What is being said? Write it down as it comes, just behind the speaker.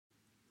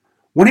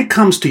When it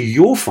comes to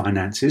your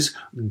finances,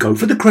 go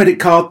for the credit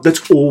card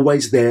that's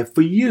always there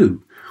for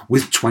you.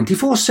 With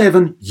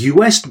 24/7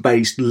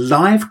 US-based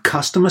live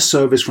customer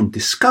service from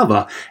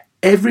Discover,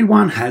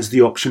 everyone has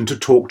the option to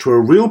talk to a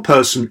real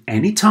person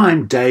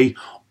anytime, day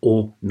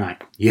or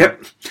night.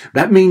 Yep,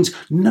 that means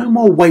no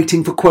more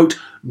waiting for, quote,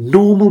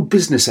 normal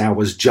business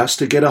hours just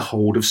to get a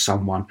hold of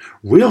someone.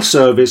 Real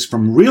service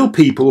from real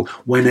people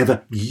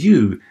whenever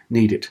you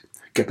need it.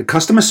 Get the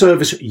customer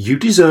service you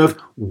deserve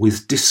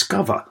with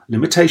Discover.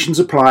 Limitations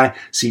apply.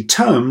 See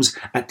terms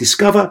at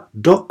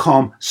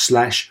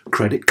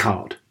discover.com/credit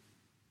card.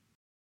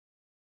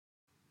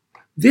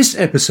 This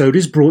episode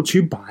is brought to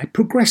you by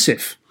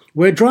Progressive,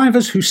 where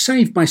drivers who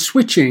save by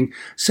switching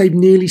save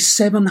nearly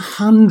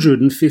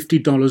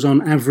 $750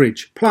 on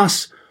average.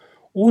 Plus,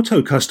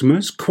 auto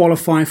customers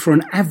qualify for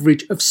an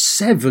average of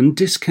 7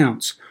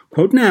 discounts.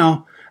 Quote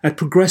now at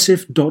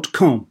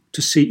progressive.com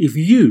to see if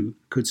you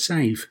could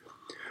save.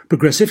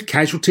 Progressive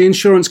Casualty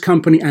Insurance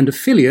Company and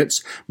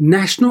affiliates,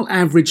 national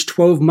average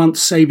 12-month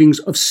savings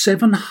of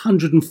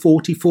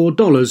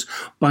 $744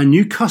 by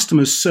new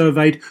customers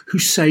surveyed who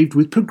saved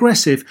with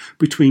Progressive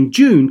between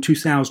June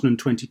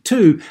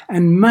 2022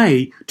 and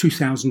May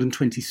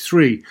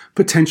 2023.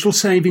 Potential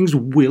savings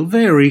will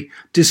vary.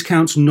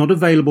 Discounts not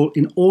available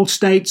in all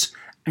states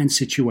and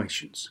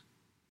situations.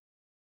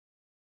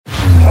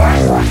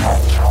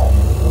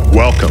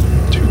 Welcome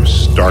to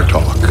Star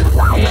Talk,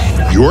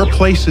 your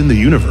place in the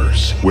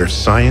universe where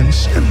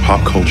science and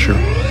pop culture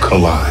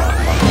collide.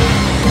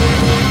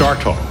 Star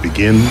Talk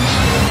begins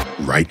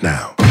right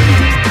now.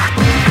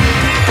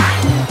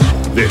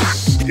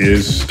 This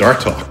is Star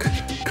Talk,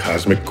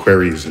 Cosmic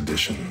Queries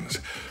editions,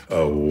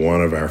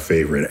 one of our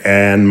favorite.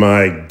 And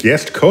my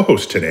guest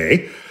co-host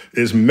today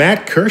is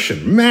Matt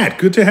Kirshen. Matt,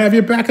 good to have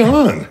you back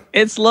on.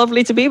 It's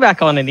lovely to be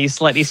back on in these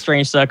slightly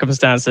strange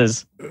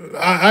circumstances.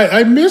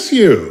 I miss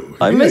you.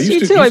 I miss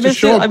you too. I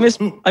miss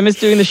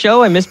doing the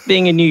show. I miss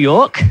being in New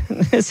York.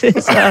 This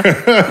is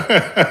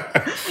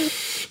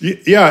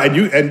yeah,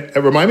 and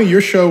remind me,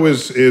 your show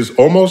is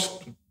almost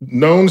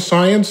known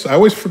science. I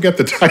always forget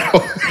the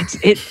title.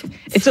 It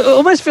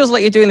almost feels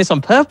like you're doing this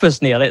on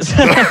purpose, Neil. It's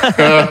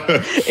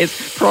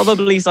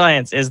Probably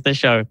Science is the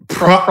show.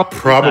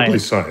 Probably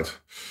science.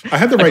 I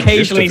had the right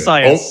occasionally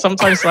science.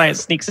 Sometimes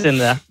science sneaks in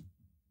there.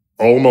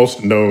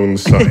 Almost known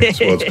science.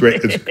 Well, it's great.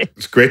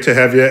 It's great to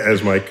have you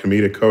as my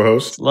comedic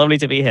co-host. Lovely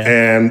to be here.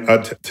 And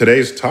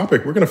today's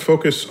topic, we're going to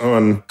focus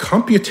on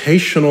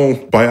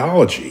computational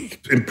biology,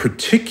 in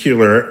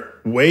particular,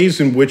 ways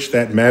in which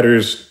that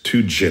matters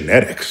to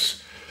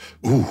genetics.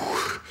 Ooh,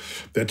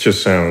 that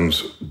just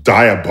sounds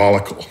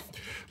diabolical.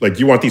 Like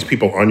you want these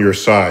people on your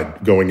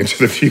side going into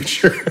the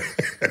future.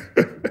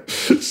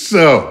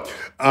 So,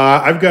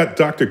 I've got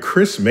Dr.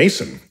 Chris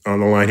Mason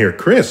on the line here.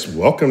 Chris,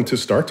 welcome to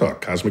Star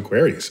Talk, Cosmic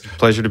Queries.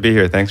 Pleasure to be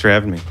here. Thanks for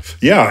having me.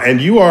 Yeah, and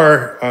you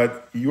are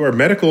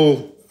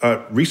medical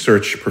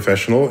research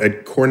professional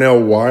at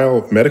Cornell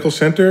Weill Medical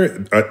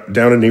Center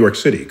down in New York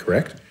City,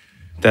 correct?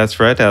 That's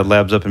right.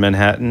 Labs up in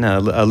Manhattan.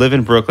 I live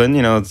in Brooklyn.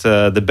 You know, it's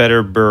the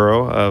better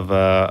borough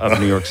of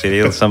New York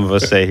City, some of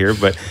us say here.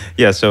 But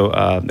yeah, so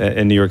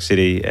in New York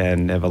City,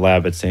 and have a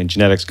lab at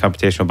genetics,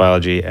 computational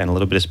biology, and a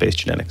little bit of space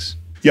genetics.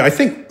 Yeah, I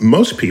think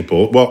most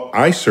people, well,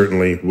 I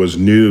certainly was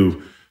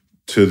new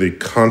to the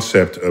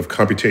concept of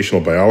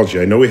computational biology.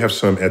 I know we have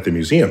some at the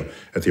museum,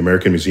 at the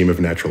American Museum of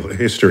Natural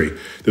History.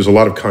 There's a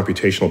lot of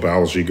computational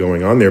biology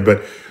going on there,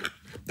 but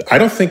I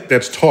don't think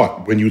that's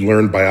taught when you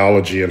learn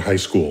biology in high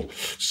school.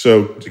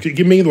 So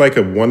give me like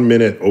a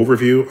 1-minute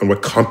overview on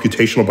what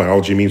computational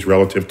biology means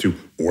relative to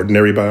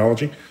ordinary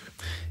biology.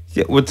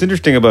 Yeah, what's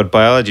interesting about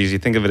biology is you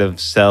think of it of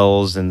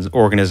cells and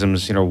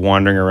organisms,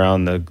 wandering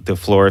around the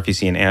floor. If you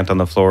see an ant on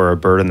the floor or a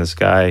bird in the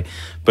sky,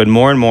 but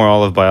more and more,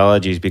 all of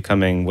biology is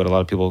becoming what a lot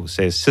of people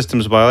say is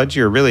systems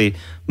biology, or really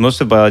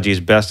most of biology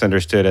is best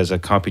understood as a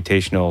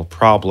computational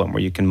problem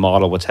where you can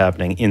model what's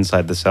happening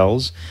inside the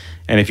cells.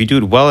 And if you do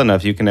it well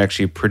enough, you can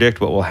actually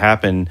predict what will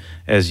happen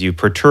as you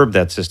perturb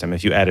that system.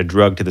 If you add a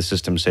drug to the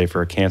system, say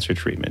for a cancer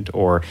treatment,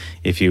 or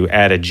if you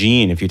add a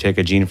gene, if you take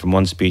a gene from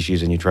one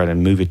species and you try to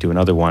move it to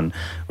another one,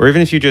 or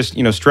even if you just,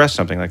 stress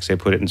something, like say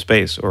put it in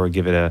space or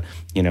give it a,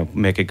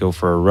 make it go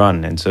for a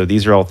run. And so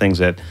these are all things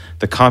that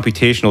the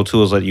computational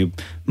tools let you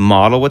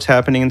model what's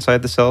happening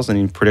inside the cells and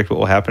you predict what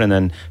will happen, and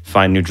then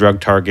find new drug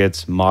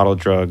targets, model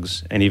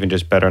drugs, and even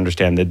just better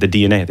understand the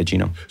DNA, the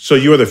genome. So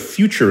you are the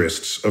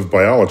futurists of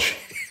biology.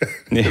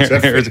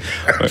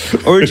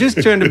 Or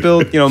just trying to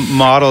build,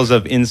 models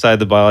of inside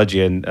the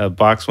biology. And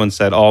Box once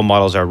said, all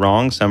models are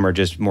wrong. Some are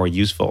just more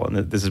useful. And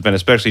this has been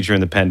especially true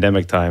in the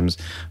pandemic times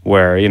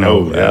where,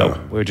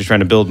 we're just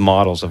trying to build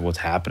models of what's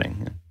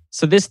happening.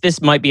 So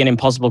this might be an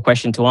impossible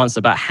question to answer,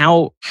 but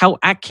how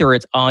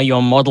accurate are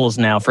your models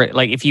now? For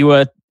like, if you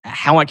were,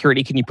 how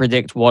accurately can you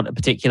predict what a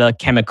particular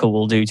chemical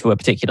will do to a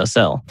particular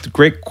cell? It's a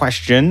great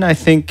question. I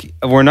think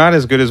we're not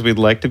as good as we'd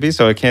like to be,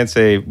 so I can't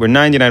say we're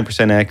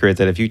 99% accurate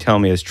that if you tell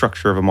me a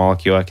structure of a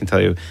molecule, I can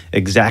tell you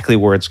exactly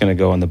where it's going to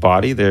go in the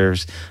body.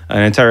 There's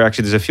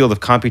a field of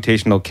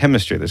computational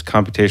chemistry. There's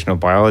computational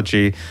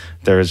biology.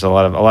 There's a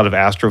lot of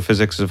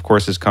astrophysics, of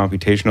course, is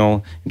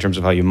computational in terms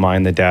of how you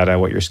mine the data,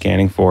 what you're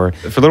scanning for.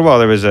 For a little while,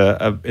 there was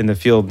in the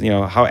field,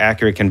 how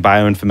accurate can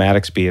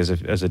bioinformatics be as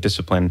a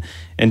discipline?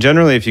 And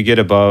generally, if you get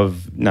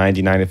above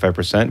 90,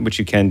 95%, which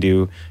you can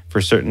do for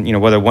certain,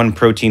 whether one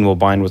protein will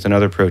bind with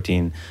another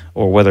protein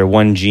or whether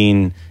one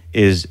gene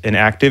is an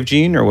active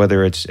gene or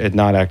whether it's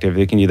not active,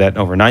 they can do that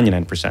over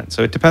 99%.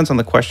 So it depends on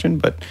the question,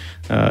 but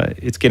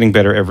it's getting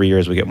better every year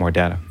as we get more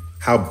data.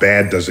 How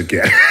bad does it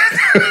get?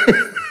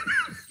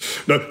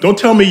 No, don't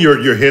tell me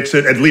your hits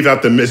it and leave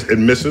out the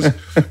misses.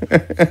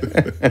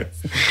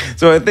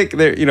 So I think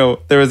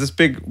there was this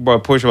big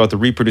push about the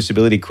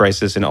reproducibility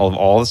crisis in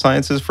all the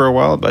sciences for a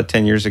while, about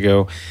 10 years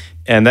ago.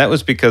 And that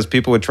was because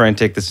people would try and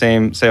take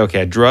say,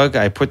 okay, a drug,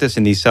 I put this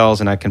in these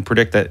cells and I can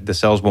predict that the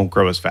cells won't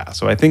grow as fast.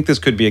 So I think this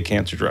could be a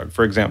cancer drug,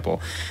 for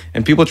example.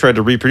 And people tried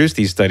to reproduce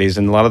these studies,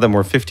 and a lot of them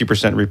were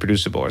 50%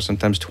 reproducible, or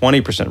sometimes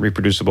 20%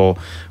 reproducible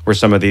were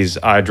some of these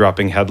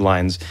eye-dropping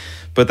headlines.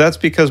 But that's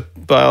because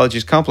biology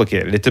is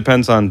complicated. It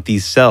depends on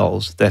these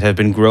cells that have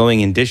been growing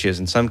in dishes,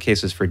 in some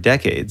cases for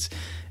decades.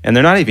 And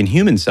they're not even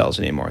human cells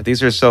anymore.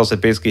 These are cells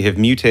that basically have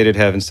mutated,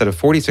 have instead of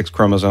 46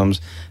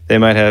 chromosomes, they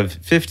might have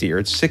 50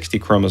 or 60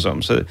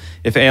 chromosomes. So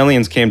if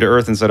aliens came to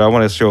Earth and said, I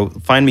want to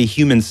find me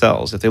human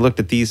cells, if they looked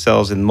at these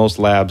cells in most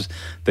labs,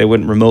 they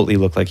wouldn't remotely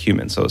look like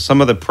humans. So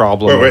some of the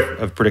problem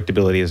of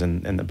predictability is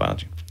in the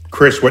biology.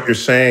 Chris, what you're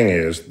saying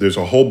is there's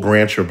a whole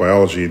branch of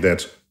biology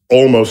that's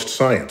almost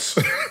science.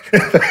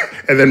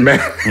 And then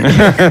Matt,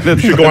 you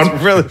should go on.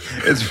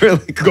 It's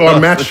really go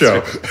on Matt's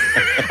show.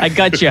 I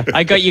got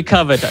you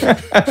covered.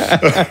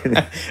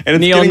 And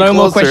Neil, no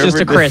more questions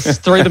to Chris.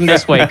 Throw them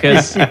this way,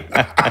 because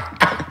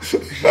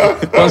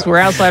once we're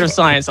outside of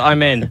science,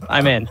 I'm in.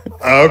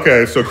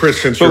 Okay, so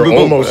Chris, since you're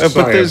almost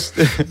science.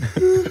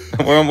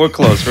 We're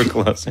close. We're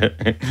close.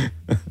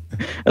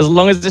 As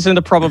long as it's in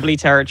the probably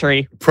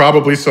territory.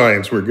 Probably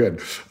science, we're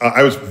good.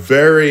 I was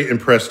very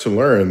impressed to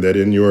learn that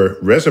in your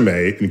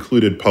resume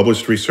included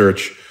published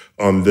research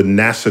on the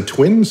NASA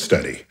twin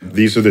study.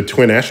 These are the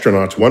twin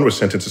astronauts. One was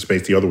sent into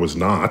space, the other was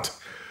not.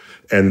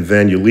 And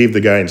then you leave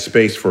the guy in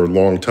space for a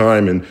long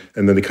time, and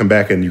then they come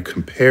back and you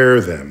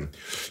compare them.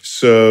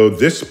 So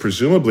this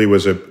presumably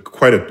was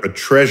quite a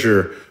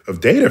treasure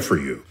of data for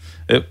you.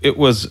 It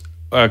was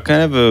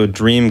kind of a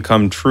dream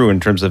come true in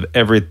terms of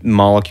every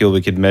molecule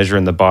we could measure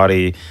in the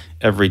body,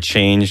 every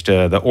change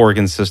to the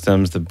organ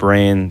systems, the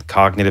brain,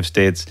 cognitive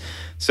states.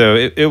 So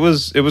it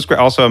was great.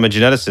 Also, I'm a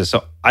geneticist,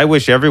 so I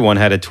wish everyone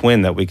had a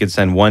twin that we could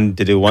send one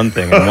to do one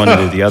thing and one to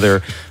do the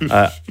other.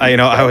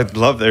 I would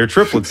love their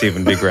triplets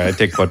even be great. I'd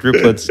take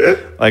quadruplets.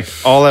 Like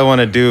all I want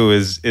to do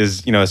is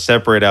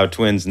separate out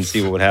twins and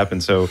see what would happen.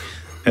 So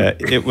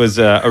it was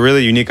a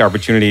really unique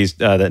opportunity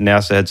that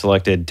NASA had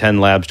selected 10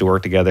 labs to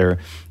work together.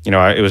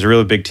 It was a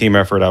really big team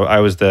effort. I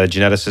was the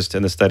geneticist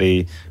in the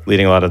study,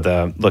 leading a lot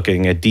of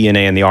looking at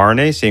DNA and the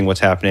RNA, seeing what's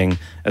happening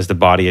as the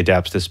body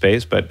adapts to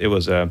space. But it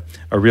was a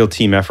real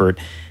team effort.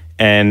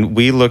 And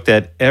we looked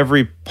at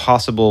every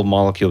possible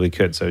molecule we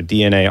could. So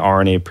DNA,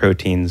 RNA,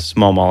 proteins,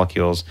 small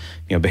molecules,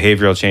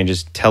 behavioral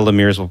changes,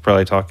 telomeres we'll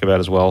probably talk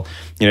about as well.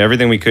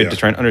 Everything we could to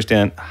try and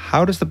understand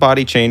how does the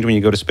body change when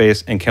you go to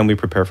space, and can we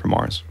prepare for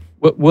Mars?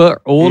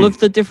 Were all of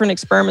the different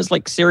experiments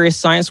like serious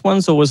science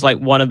ones, or was like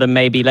one of them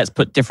maybe let's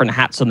put different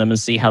hats on them and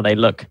see how they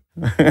look?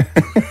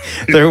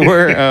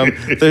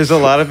 There's a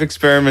lot of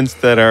experiments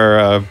that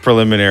are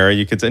preliminary.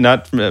 You could say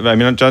not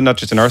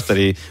just in our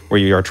study where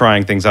you are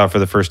trying things out for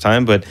the first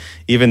time, but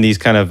even these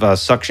kind of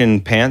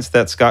suction pants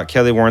that Scott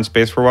Kelly wore in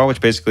space for a while,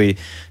 which basically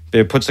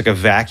it puts like a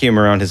vacuum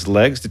around his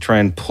legs to try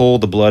and pull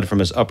the blood from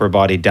his upper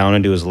body down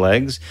into his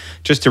legs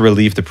just to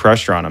relieve the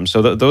pressure on him.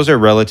 So those are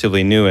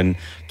relatively new, and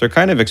they're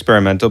kind of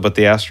experimental, but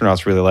the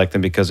astronauts really like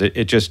them because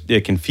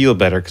it can feel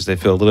better because they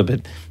feel a little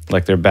bit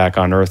like they're back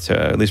on Earth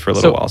at least for a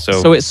little while.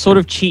 So it sort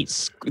of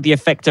cheats the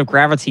effect of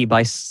gravity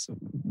by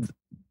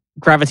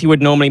gravity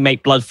would normally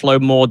make blood flow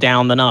more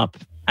down than up,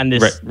 and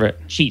this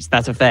cheats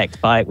that effect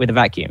with a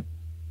vacuum.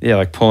 Yeah,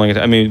 like pulling it.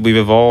 I mean, we've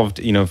evolved,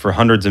 for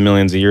hundreds of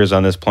millions of years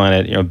on this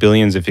planet,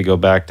 billions if you go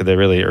back to the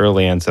really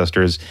early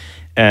ancestors,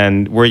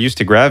 and we're used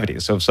to gravity.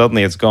 So if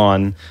suddenly it's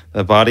gone,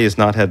 the body has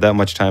not had that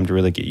much time to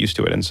really get used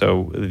to it. And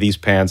so these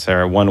pants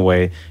are one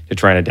way to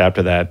try and adapt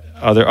to that.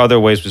 Other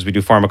ways was we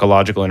do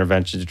pharmacological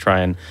interventions to try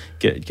and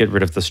get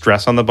rid of the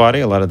stress on the body.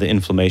 A lot of the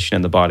inflammation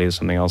in the body is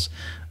something else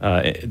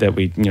that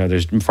we,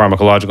 there's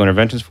pharmacological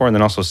interventions for. And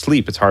then also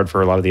sleep. It's hard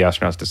for a lot of the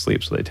astronauts to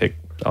sleep, so they take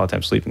all the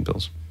time sleeping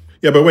pills.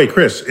 Yeah, but wait,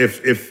 Chris,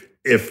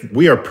 if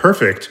we are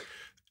perfect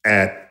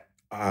at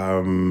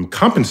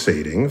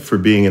compensating for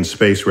being in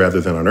space rather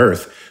than on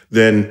Earth,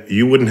 then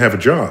you wouldn't have a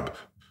job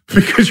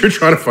because you're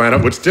trying to find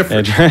out what's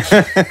different.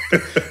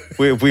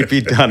 We'd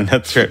be done.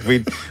 That's right.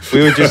 We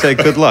would just say,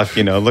 "Good luck."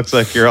 Looks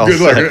like you're all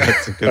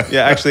set.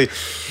 Yeah, actually.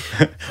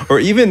 Or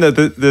even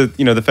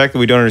the fact that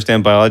we don't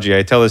understand biology,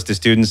 I tell this to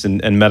students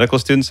and medical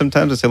students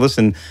sometimes. I say,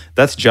 listen,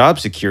 that's job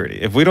security.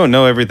 If we don't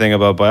know everything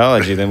about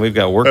biology, then we've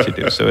got work to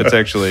do. So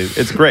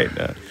it's great.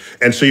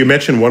 And so you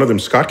mentioned one of them,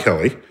 Scott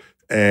Kelly.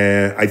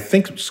 And I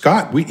think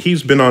Scott,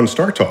 he's been on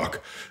Star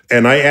Talk.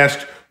 And I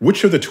asked,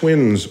 which of the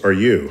twins are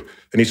you?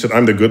 And he said,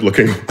 I'm the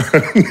good-looking one.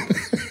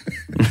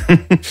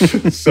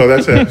 So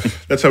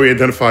that's how he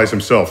identifies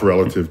himself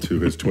relative to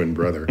his twin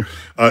brother.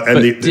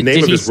 And the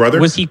name of his brother...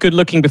 Was he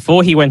good-looking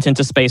before he went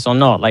into space or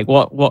not? Like,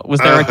 what was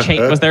there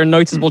was there a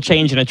noticeable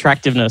change in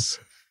attractiveness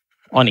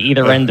on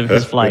either end of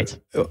his flight?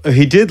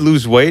 He did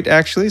lose weight,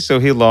 actually. So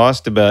he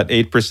lost about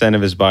 8%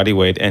 of his body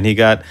weight, and he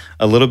got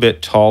a little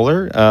bit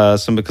taller,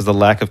 some because of the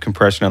lack of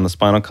compression on the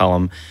spinal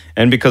column.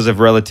 And because of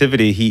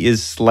relativity, he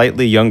is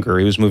slightly younger.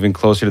 He was moving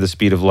closer to the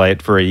speed of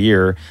light for a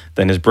year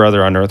than his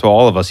brother on Earth, well,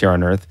 all of us here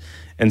on Earth.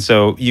 And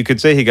so you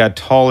could say he got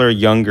taller,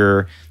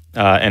 younger,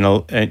 and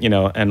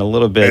a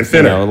little bit,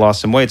 lost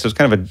some weight. So it's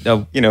kind of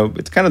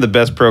it's kind of the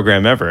best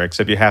program ever,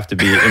 except you have to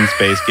be in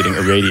space getting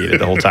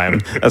irradiated the whole time.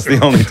 That's the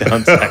only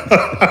downside.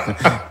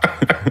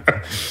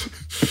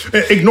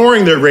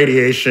 Ignoring the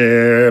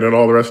radiation and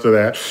all the rest of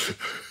that.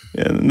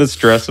 And the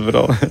stress of it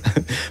all.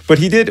 But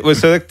he did,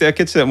 so that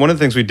gets to one of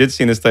the things we did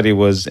see in the study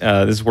was,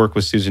 this work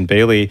with Susan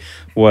Bailey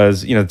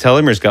was,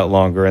 telomeres got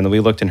longer, and then we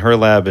looked in her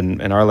lab and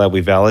in our lab,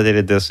 we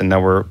validated this, and now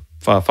we're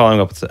following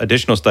up with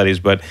additional studies.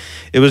 But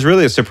it was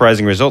really a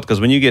surprising result,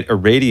 because when you get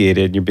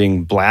irradiated, you're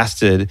being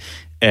blasted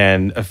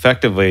and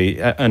effectively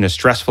in a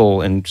stressful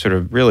and sort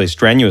of really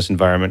strenuous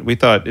environment, we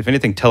thought, if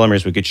anything,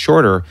 telomeres would get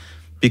shorter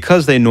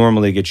because they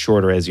normally get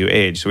shorter as you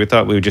age. So we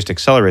thought we would just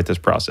accelerate this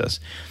process.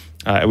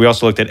 We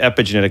also looked at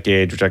epigenetic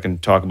age, which I can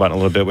talk about in a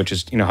little bit, which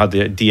is how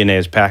the DNA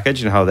is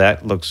packaged and how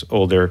that looks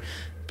older.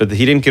 But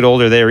he didn't get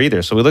older there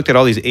either. So we looked at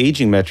all these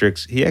aging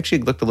metrics. He actually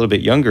looked a little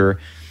bit younger.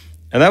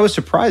 And that was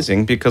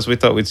surprising because we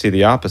thought we'd see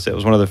the opposite. It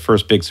was one of the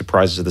first big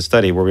surprises of the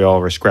study where we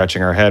all were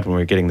scratching our head when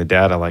we were getting the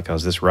data, like, oh,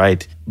 is this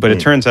right? But it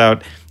turns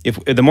out,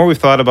 if the more we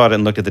thought about it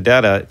and looked at the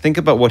data, think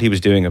about what he was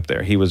doing up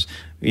there. He was,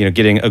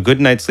 getting a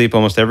good night's sleep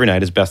almost every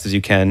night, as best as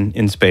you can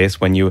in space,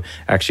 when you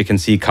actually can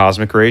see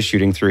cosmic rays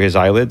shooting through his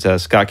eyelids.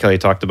 Scott Kelly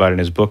talked about in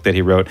his book that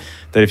he wrote,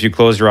 that if you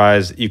close your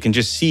eyes, you can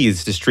just see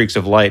the streaks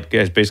of light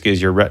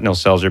as your retinal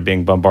cells are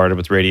being bombarded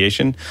with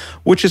radiation,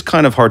 which is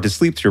kind of hard to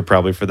sleep through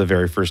probably for the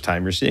very first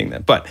time you're seeing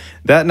that. But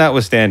that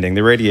notwithstanding,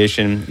 the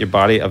radiation, your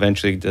body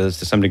eventually does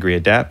to some degree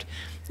adapt.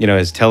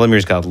 As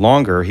telomeres got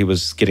longer, he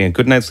was getting a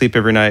good night's sleep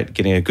every night,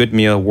 getting a good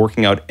meal,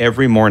 working out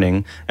every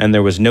morning, and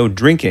there was no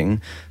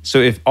drinking. So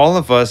if all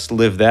of us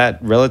live that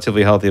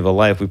relatively healthy of a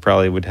life, we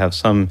probably would have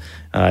some,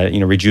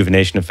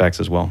 rejuvenation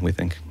effects as well, we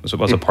think,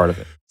 was a part of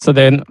it. So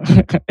then,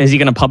 is he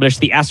going to publish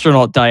the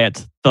astronaut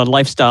diet, the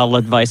lifestyle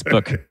advice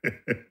book?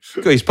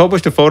 He's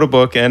published a photo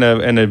book and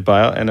a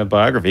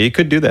biography. He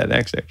could do that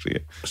next,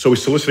 actually. So we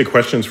solicited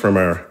questions from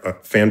our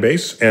fan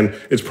base, and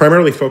it's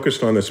primarily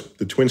focused on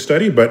the twin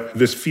study, but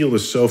this field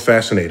is so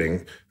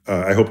fascinating.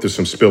 I hope there's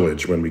some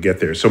spillage when we get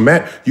there. So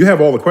Matt, you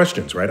have all the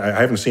questions, right? I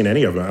haven't seen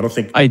any of them. I don't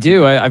think... I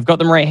do. I've got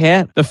them right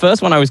here. The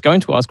first one I was going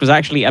to ask was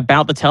actually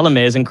about the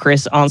telomeres, and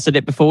Chris answered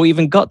it before we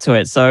even got to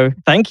it. So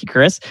thank you,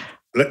 Chris.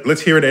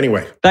 Let's hear it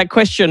anyway. That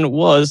question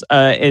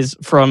is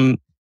from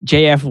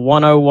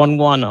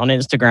JF1011 on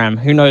Instagram.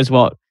 Who knows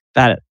what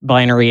that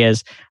binary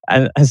is?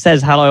 And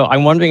says, hello,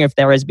 I'm wondering if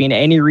there has been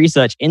any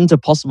research into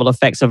possible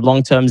effects of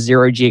long-term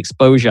zero-G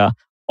exposure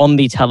on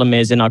the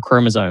telomeres in our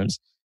chromosomes.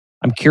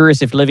 I'm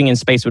curious if living in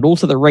space would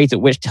alter the rate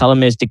at which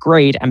telomeres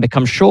degrade and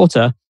become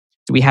shorter.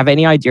 Do we have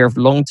any idea if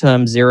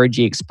long-term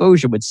zero-G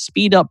exposure would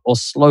speed up or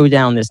slow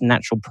down this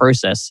natural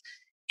process?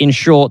 In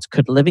short,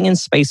 could living in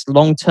space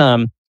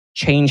long-term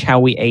change how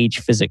we age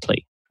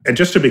physically? And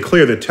just to be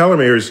clear, the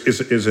telomeres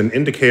is an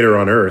indicator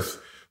on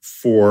Earth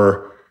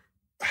for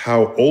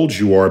how old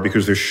you are,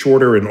 because they're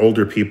shorter in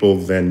older people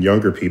than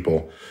younger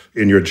people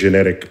in your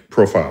genetic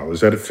profile.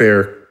 Is that a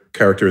fair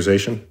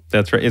characterization?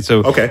 That's right.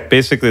 So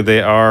basically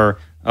they are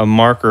a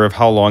marker of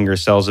how long your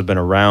cells have been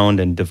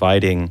around and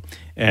dividing.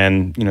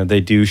 And,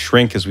 they do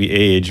shrink as we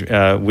age.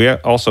 We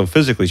also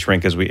physically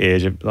shrink as we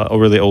age.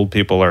 Really old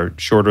people are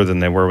shorter than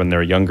they were when they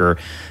were younger.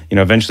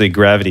 Eventually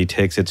gravity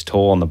takes its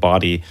toll on the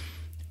body.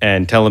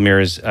 And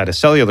telomeres at a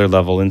cellular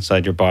level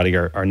inside your body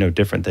are no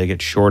different. They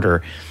get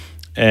shorter.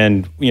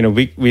 And,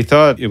 we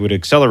thought it would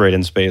accelerate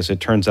in space. It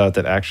turns out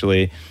that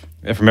actually,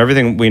 from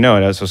everything we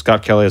know, so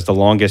Scott Kelly is the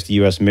longest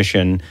U.S.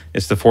 mission.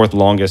 It's the fourth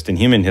longest in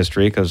human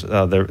history, because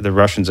the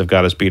Russians have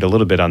got us beat a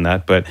little bit on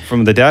that. But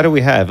from the data we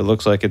have, it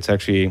looks like it's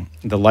actually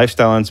the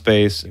lifestyle in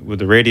space, with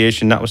the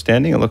radiation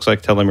notwithstanding, it looks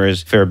like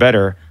telomeres fare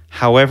better.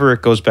 However,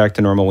 it goes back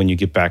to normal when you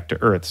get back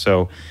to Earth.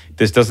 So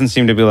this doesn't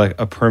seem to be like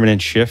a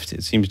permanent shift.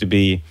 It seems to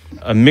be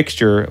a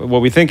mixture.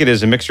 What we think it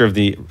is, a mixture of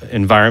the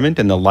environment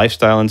and the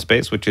lifestyle in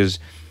space, which is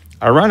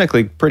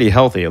ironically pretty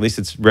healthy. At least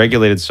it's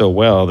regulated so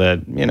well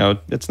that,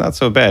 it's not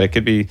so bad. It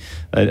could be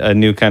a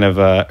new kind of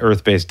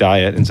Earth-based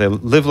diet, and say,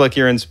 live like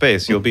you're in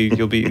space. You'll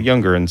be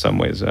younger in some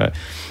ways.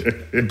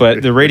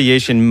 But the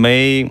radiation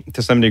may,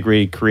 to some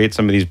degree, create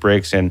some of these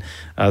breaks. And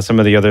some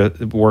of the other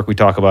work we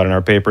talk about in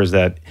our papers,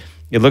 that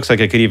it looks like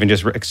it could even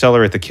just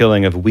accelerate the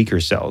killing of weaker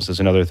cells is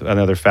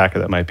another factor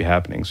that might be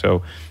happening.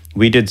 So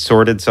we did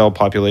sorted cell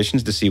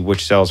populations to see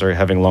which cells are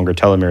having longer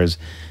telomeres.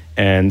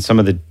 And some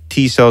of the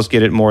T cells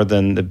get it more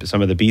than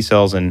some of the B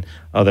cells, and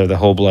the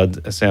whole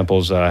blood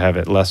samples have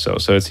it less so.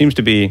 So it seems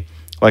to be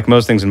like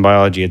most things in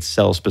biology, it's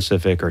cell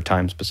specific or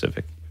time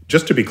specific.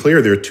 Just to be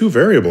clear, there are two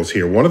variables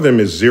here. One of them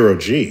is zero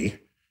G,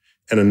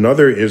 and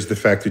another is the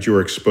fact that you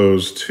are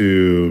exposed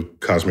to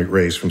cosmic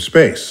rays from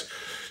space.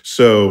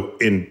 So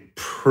in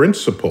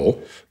principle,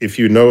 if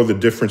you know the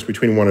difference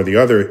between one or the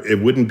other,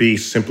 it wouldn't be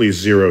simply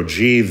zero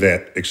G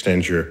that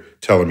extends your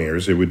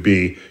telomeres. It would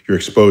be your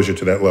exposure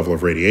to that level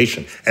of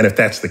radiation. And if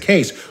that's the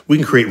case, we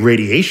can create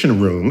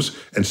radiation rooms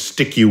and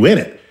stick you in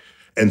it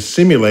and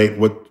simulate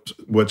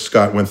what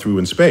Scott went through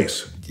in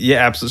space.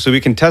 Yeah, absolutely. So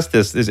we can test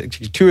this. There's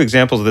two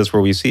examples of this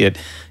where we see it.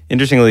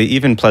 Interestingly,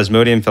 even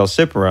Plasmodium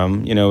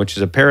falciparum, which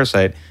is a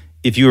parasite,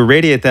 if you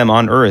irradiate them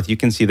on Earth, you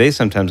can see they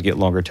sometimes get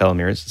longer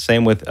telomeres.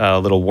 Same with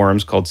little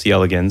worms called C.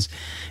 elegans.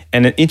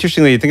 And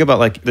interestingly, you think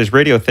about there's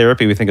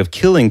radiotherapy, we think of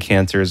killing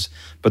cancers,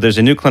 but there's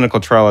a new clinical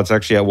trial that's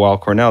actually at Weill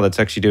Cornell that's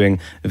actually doing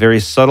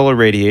very subtle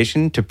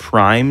irradiation to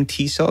prime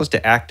T cells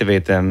to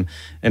activate them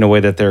in a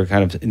way that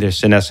they're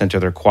senescent or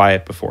they're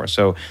quiet before.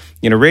 So,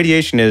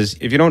 radiation is,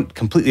 if you don't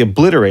completely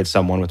obliterate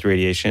someone with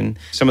radiation,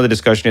 some of the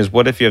discussion is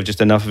what if you have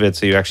just enough of it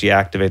so you actually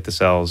activate the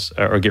cells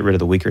or get rid of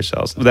the weaker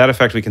cells? That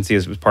effect we can see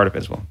is part of it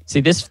as well. See,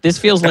 this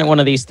feels like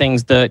one of these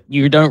things that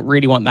you don't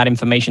really want that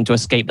information to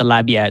escape the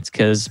lab yet,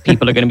 because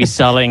people are going to be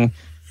selling,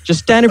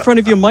 just stand in front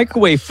of your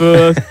microwave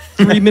for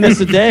 3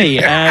 minutes a day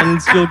and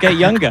you'll get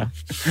younger.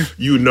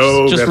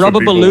 Just rub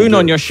a balloon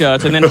on your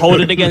shirt and then hold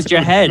it against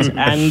your head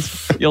and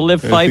you'll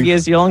live 5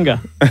 years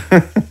longer.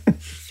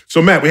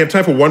 So Matt, we have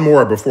time for one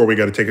more before we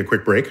got to take a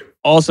quick break.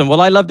 Awesome.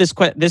 Well, I love this.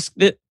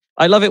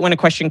 I love it when a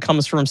question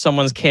comes from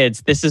someone's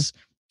kids. This is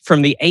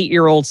from the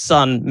 8-year-old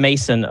son,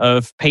 Mason,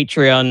 of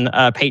patron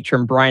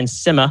Brian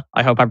Simmer.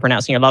 I hope I'm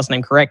pronouncing your last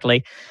name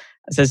correctly.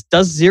 It says,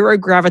 does zero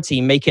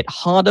gravity make it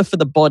harder for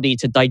the body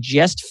to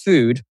digest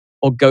food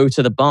or go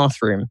to the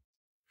bathroom?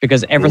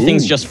 Because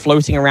everything's just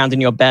floating around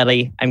in your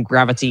belly and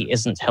gravity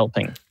isn't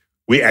helping.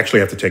 We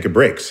actually have to take a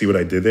break. See what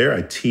I did there?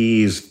 I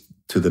teased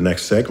to the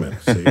next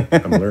segment. See,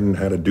 I'm learning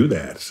how to do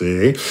that.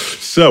 See?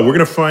 So we're going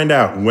to find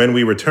out when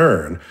we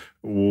return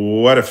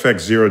what effect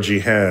zero G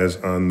has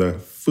on the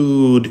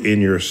food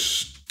in your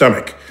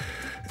stomach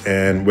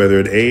and whether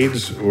it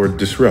aids or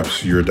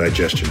disrupts your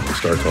digestion. We'll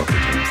start talking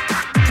to you.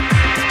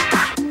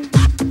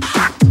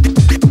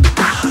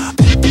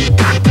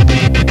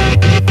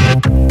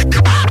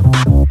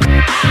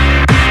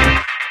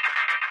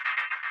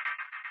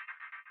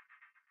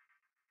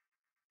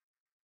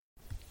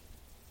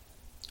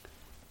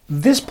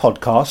 This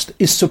podcast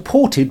is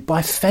supported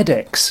by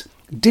FedEx.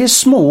 Dear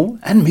small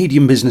and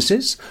medium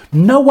businesses,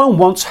 no one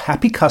wants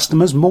happy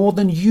customers more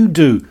than you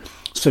do.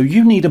 So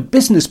you need a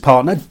business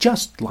partner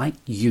just like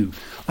you,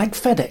 like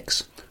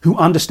FedEx, who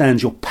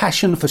understands your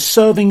passion for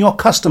serving your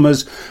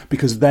customers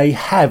because they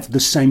have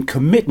the same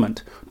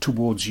commitment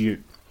towards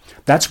you.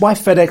 That's why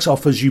FedEx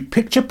offers you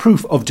picture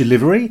proof of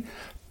delivery,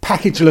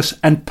 packageless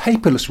and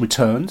paperless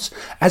returns,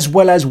 as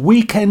well as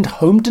weekend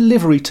home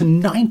delivery to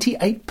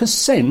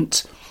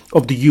 98%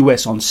 of the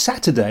US on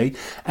Saturday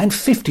and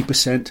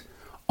 50%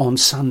 on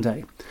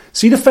Sunday.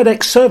 See the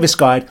FedEx service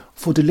guide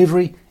for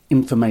delivery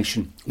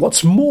information.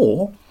 What's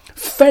more,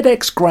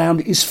 FedEx Ground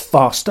is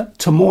faster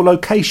to more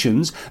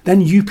locations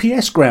than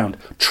UPS Ground.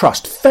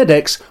 Trust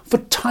FedEx for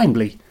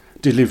timely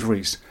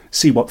deliveries.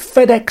 See what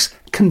FedEx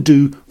can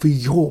do for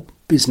your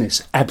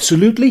business.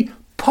 Absolutely,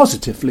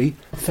 positively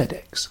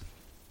FedEx.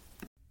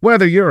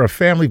 Whether you're a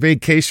family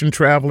vacation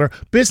traveler,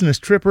 business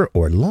tripper,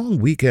 or long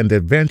weekend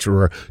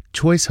adventurer,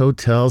 Choice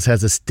Hotels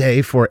has a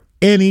stay for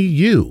any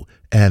you.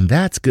 And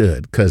that's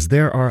good, because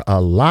there are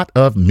a lot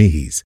of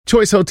me's.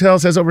 Choice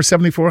Hotels has over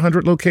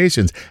 7,400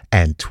 locations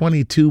and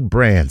 22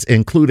 brands,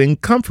 including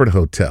Comfort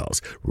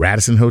Hotels,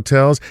 Radisson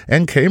Hotels,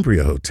 and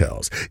Cambria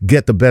Hotels.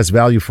 Get the best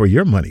value for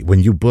your money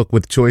when you book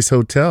with Choice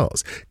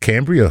Hotels.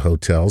 Cambria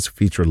Hotels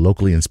feature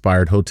locally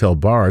inspired hotel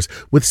bars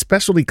with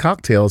specialty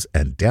cocktails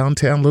and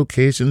downtown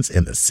locations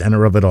in the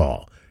center of it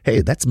all.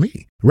 Hey, that's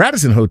me.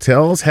 Radisson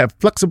Hotels have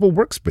flexible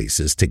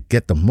workspaces to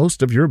get the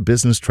most of your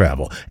business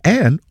travel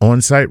and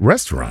on-site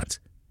restaurants.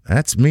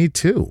 That's me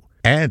too.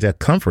 And at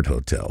Comfort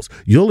Hotels,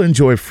 you'll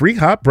enjoy free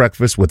hot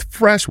breakfast with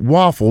fresh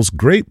waffles,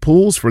 great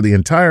pools for the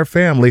entire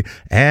family,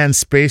 and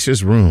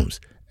spacious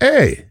rooms.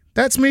 Hey,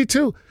 that's me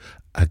too.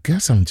 I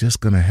guess I'm just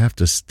going to have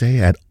to stay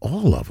at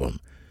all of them.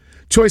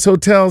 Choice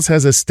Hotels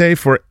has a stay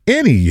for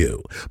any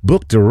you.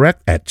 Book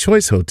direct at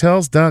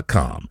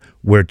choicehotels.com,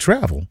 where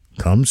travel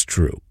comes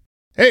true.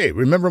 Hey,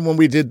 remember when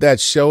we did that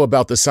show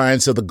about the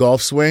science of the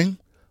golf swing?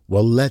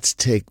 Well, let's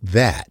take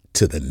that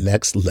to the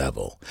next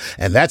level.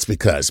 And that's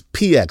because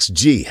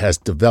PXG has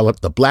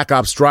developed the Black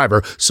Ops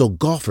driver so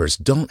golfers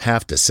don't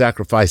have to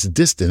sacrifice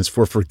distance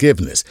for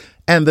forgiveness.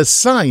 And the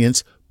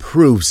science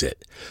proves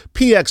it.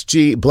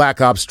 PXG Black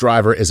Ops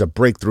Driver is a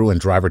breakthrough in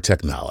driver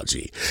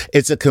technology.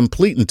 It's a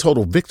complete and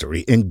total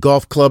victory in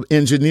golf club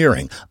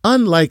engineering,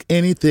 unlike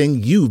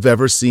anything you've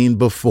ever seen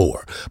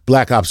before.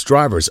 Black Ops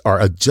Drivers are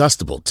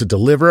adjustable to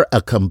deliver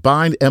a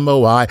combined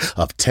MOI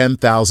of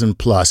 10,000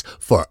 plus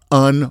for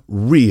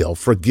unreal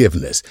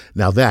forgiveness.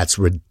 Now that's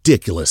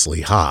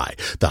ridiculously high.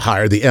 The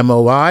higher the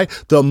MOI,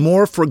 the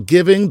more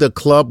forgiving the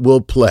club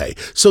will play.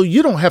 So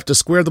you don't have to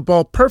square the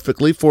ball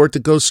perfectly for it to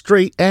go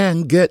straight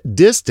and get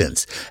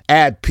distance.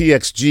 Add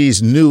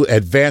PXG's new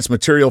advanced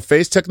material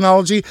face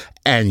technology,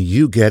 and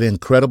you get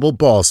incredible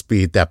ball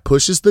speed that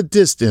pushes the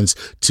distance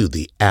to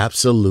the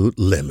absolute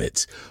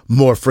limits.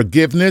 More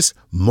forgiveness,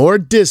 more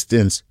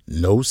distance,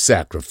 no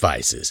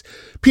sacrifices.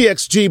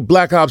 PXG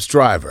Black Ops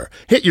Driver.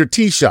 Hit your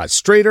tee shot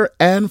straighter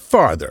and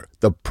farther.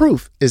 The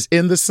proof is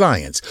in the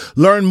science.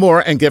 Learn more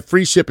and get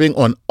free shipping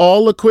on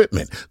all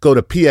equipment. Go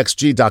to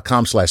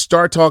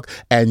pxg.com/StarTalk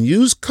and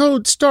use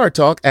code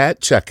StarTalk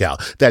at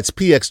checkout. That's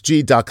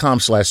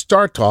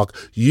pxg.com/StarTalk.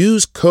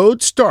 Use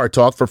code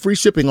StarTalk for free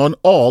shipping on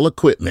all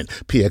equipment.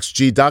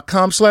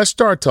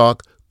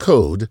 pxg.com/StarTalk,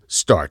 code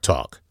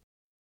StarTalk.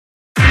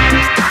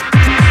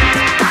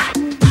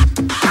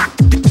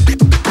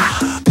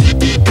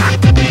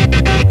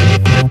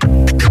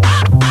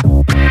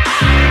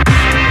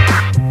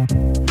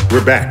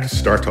 We're back.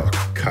 Star Talk,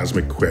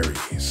 Cosmic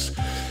Queries.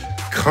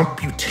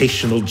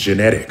 Computational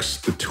genetics,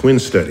 the twin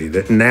study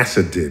that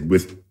NASA did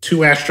with two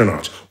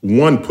astronauts,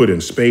 one put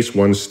in space,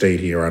 one stayed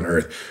here on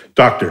Earth.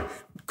 Dr.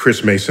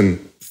 Chris Mason,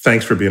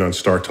 thanks for being on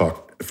Star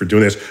Talk, for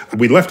doing this.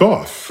 We left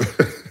off.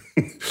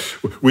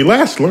 We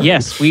last learned.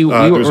 Yes, we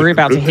were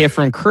about to hear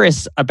from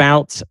Chris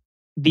about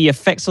the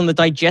effects on the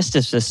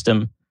digestive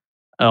system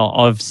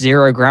of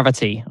zero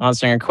gravity,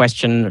 answering a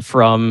question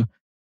from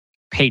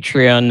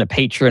patron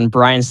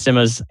Brian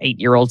Simmer's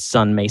 8-year-old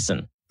son,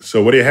 Mason.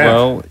 So what do you have?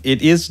 Well,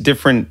 it is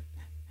different.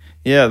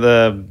 Yeah,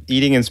 the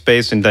eating in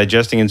space and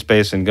digesting in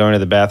space and going to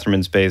the bathroom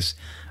in space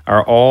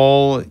are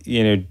all,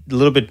 a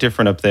little bit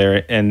different up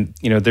there. And,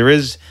 there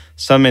is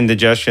some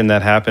indigestion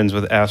that happens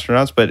with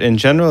astronauts, but in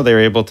general,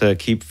 they're able to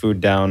keep food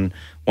down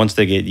once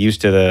they get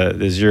used to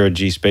the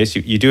zero-G space.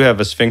 You do have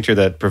a sphincter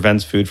that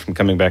prevents food from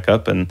coming back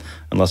up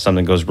unless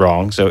something goes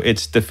wrong. So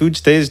the food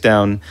stays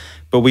down.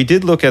 But we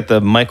did look at the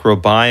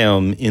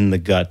microbiome in the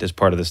gut as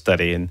part of the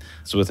study. And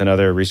it's with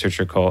another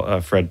researcher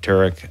called Fred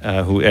Turek,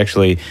 who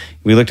actually,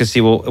 we looked to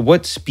see,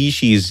 what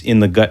species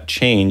in the gut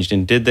changed,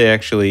 and did they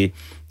actually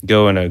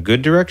go in a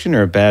good direction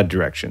or a bad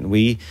direction?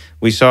 We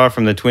saw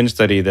from the twin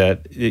study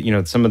that,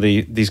 some of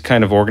these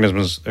kind of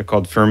organisms are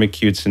called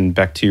firmicutes and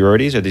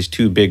bacteroides, are these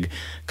two big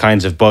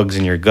kinds of bugs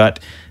in your gut.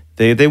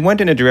 They went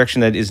in a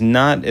direction that is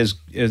not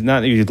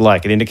not you'd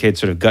like. It indicates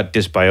sort of gut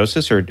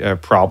dysbiosis or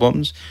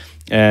problems.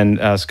 And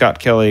Scott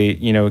Kelly,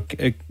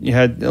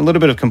 had a little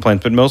bit of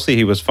complaints, but mostly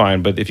he was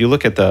fine. But if you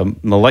look at the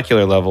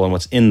molecular level and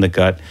what's in the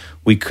gut,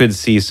 we could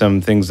see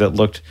some things that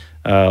looked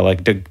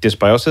like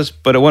dysbiosis,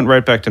 but it went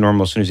right back to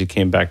normal as soon as he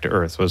came back to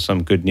Earth. So it was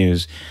some good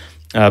news.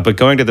 But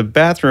going to the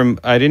bathroom,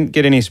 I didn't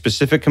get any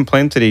specific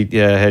complaints that he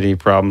had any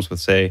problems with,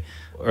 say,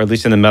 or at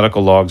least in the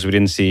medical logs, we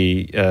didn't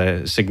see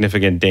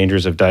significant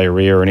dangers of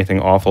diarrhea or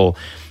anything awful.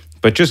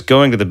 But just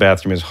going to the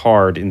bathroom is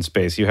hard in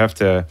space. You have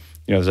to...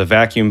 there's a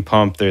vacuum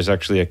pump. There's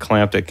actually a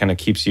clamp that kind of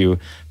keeps you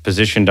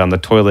positioned on the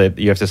toilet.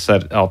 You have to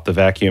set out the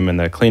vacuum and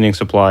the cleaning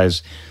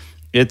supplies.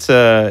 It's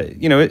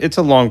it's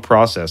a long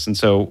process. And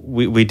so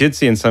we did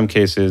see in some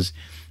cases,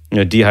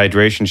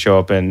 dehydration show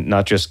up in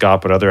not just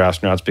Scott, but other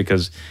astronauts,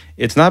 because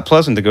it's not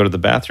pleasant to go to the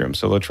bathroom.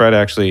 So they'll try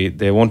to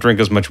they won't drink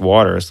as much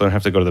water, so they don't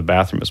have to go to the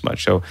bathroom as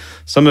much. So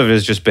some of it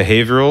is just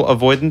behavioral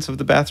avoidance of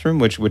the bathroom,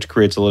 which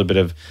creates a little bit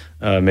of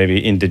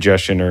maybe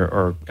indigestion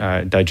or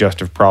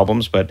digestive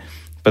problems. But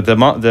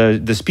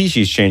the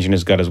species change in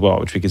his gut as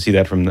well, which we can see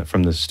that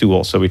from the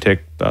stool. So we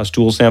take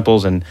stool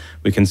samples and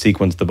we can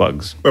sequence the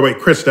bugs. Wait,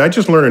 Chris, did I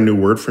just learn a new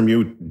word from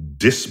you?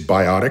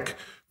 Dysbiotic?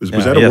 Was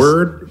that a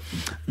word?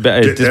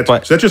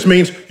 That just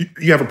means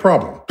you have a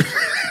problem.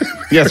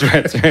 Yes,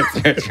 right.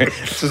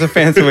 It's just a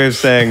fancy way of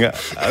saying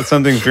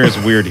something very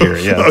weird here.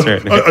 Yeah, that's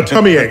right. A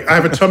tummy ache. I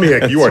have a tummy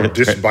ache. You are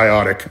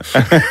dysbiotic.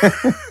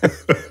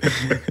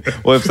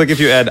 Well, it's like if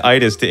you add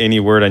itis to any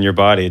word on your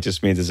body, it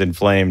just means it's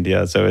inflamed.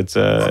 Yeah, so it's.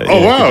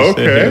 Wow.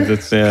 Okay.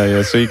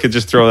 Yeah. So you could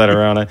just throw that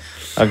around.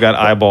 I've got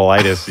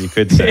eyeball-itis. You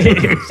could say.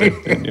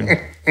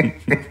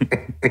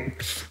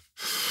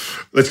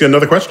 Let's get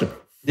another question.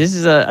 This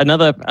is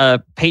another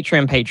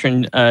patron.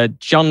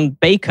 John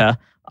Baker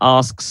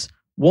asks,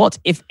 what,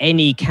 if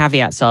any,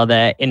 caveats are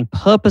there in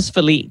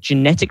purposefully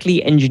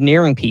genetically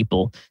engineering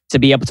people to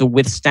be able to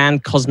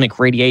withstand cosmic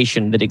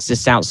radiation that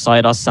exists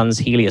outside our sun's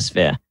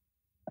heliosphere?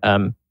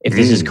 If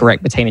this is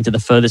correct, pertaining to the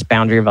furthest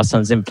boundary of our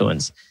sun's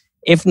influence.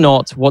 If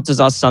not, what does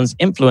our sun's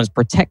influence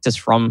protect us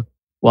from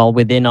while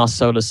within our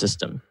solar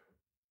system?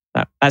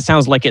 That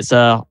sounds like it's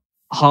a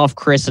half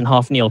Chris and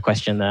half Neil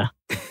question there.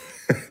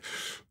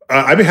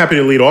 I'd be happy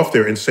to lead off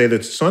there and say that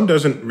the sun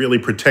doesn't really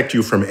protect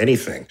you from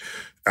anything.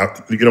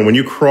 When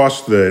you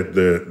cross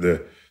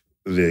the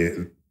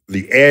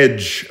the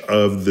edge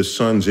of the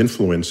sun's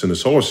influence in the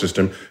solar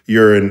system,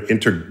 you're in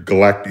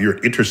you're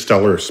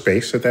interstellar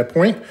space at that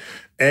point.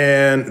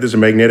 And there's a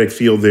magnetic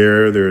field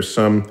there. There's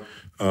some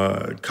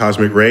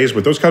cosmic rays,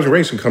 but those cosmic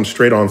rays can come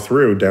straight on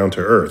through down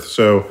to Earth.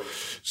 So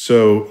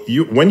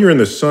when you're in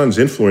the sun's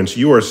influence,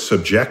 you are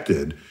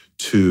subjected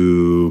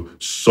to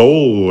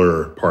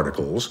solar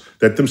particles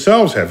that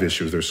themselves have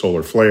issues. There's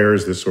solar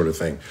flares, this sort of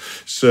thing.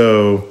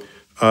 So,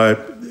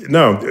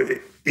 no,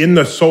 in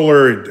the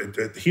solar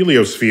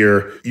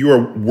heliosphere, you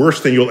are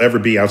worse than you'll ever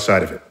be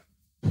outside of it.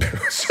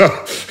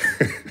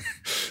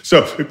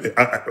 So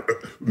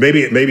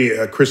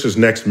maybe Chris's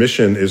next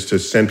mission is to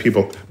send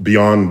people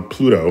beyond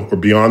Pluto or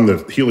beyond the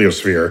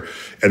heliosphere,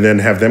 and then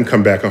have them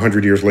come back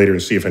 100 years later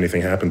and see if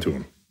anything happened to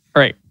them.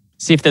 Right.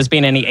 See if there's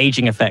been any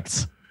aging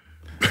effects.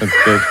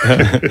 That's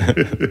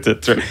good.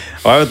 That's right.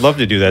 Well, I would love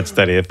to do that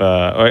study. If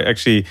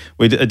actually,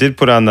 I did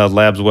put on the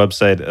lab's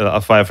website a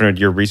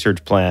 500-year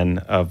research plan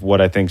of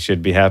what I think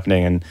should be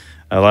happening, and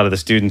a lot of the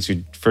students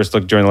who first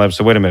joined the lab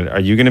said, "Wait a minute, are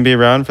you going to be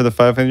around for the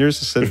 500 years?"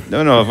 I said,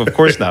 "No, of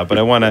course not. But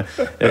I want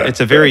to." It's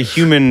a very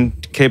human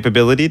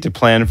capability to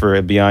plan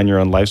for beyond your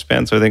own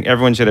lifespan. So I think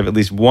everyone should have at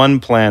least one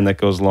plan that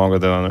goes longer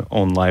than their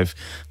own life.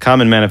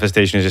 Common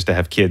manifestation is just to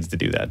have kids to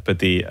do that.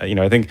 But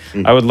I think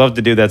I would love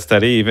to do that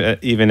study,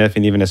 even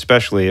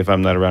especially if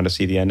I'm not around to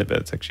see the end of it.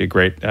 It's actually a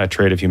great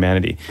trait of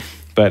humanity.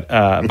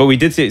 But we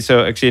did see,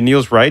 so actually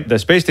Neil's right, the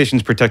space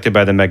station's protected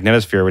by the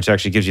magnetosphere, which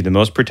actually gives you the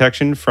most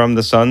protection from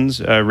the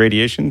sun's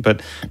radiation,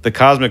 but the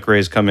cosmic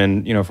rays come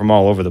in, from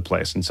all over the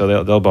place, and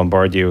so they'll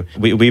bombard you.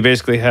 We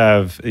basically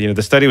have,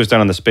 the study was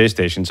done on the space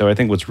station, so I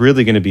think what's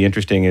really going to be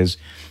interesting is,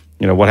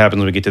 what happens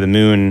when we get to the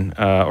moon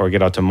or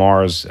get out to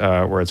Mars,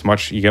 where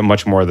you get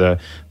much more of the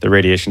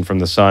radiation from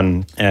the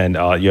sun, and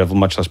you have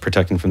much less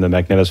protection from the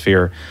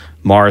magnetosphere.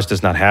 Mars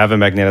does not have a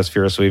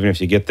magnetosphere, so even if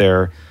you get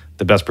there,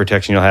 the best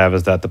protection you'll have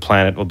is that the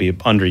planet will be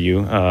under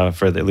you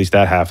for at least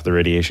that half of the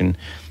radiation,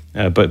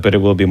 but it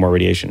will be more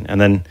radiation. And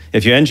then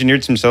if you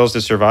engineered some cells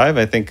to survive,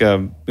 I think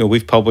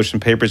we've published some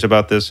papers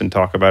about this and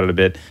talk about it a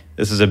bit.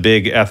 This is a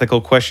big ethical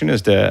question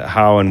as to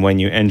how and when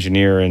you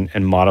engineer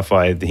and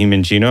modify the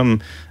human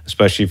genome,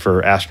 especially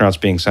for astronauts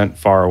being sent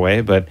far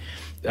away. But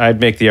I'd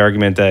make the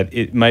argument that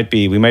we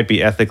might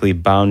be ethically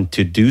bound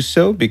to do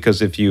so,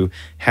 because if you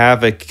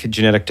have a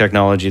genetic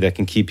technology that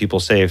can keep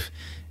people safe,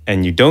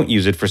 and you don't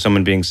use it for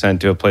someone being sent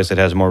to a place that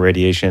has more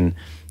radiation,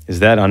 is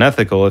that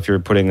unethical if you're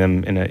putting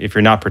them if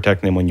you're not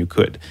protecting them when you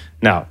could?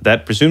 Now,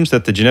 that presumes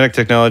that the genetic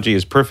technology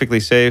is perfectly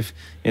safe,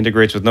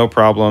 integrates with no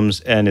problems,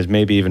 and is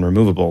maybe even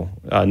removable.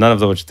 None of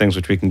those things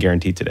which we can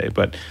guarantee today.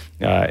 But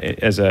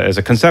as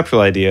a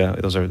conceptual idea,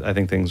 those are, I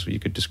think, things you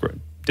could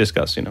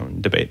discuss,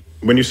 and debate.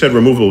 When you said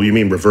removable, you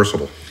mean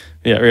reversible?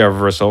 Yeah,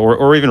 reversal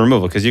or even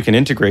removal, because you can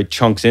integrate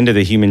chunks into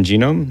the human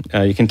genome.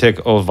 You can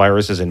take old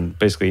viruses and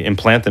basically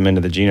implant them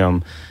into the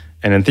genome.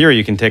 And in theory,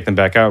 you can take them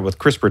back out with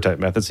CRISPR-type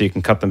methods, so you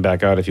can cut them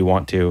back out if you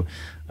want to.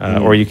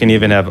 Or you can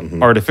even have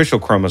artificial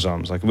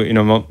chromosomes. Like,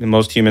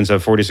 most humans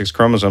have 46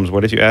 chromosomes.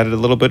 What if you added a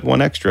little bit,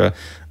 one extra?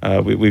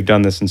 We've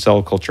done this in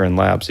cell culture and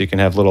labs. So you can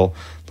have little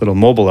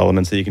mobile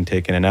elements that you can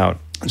take in and out.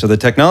 So the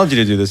technology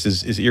to do this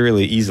is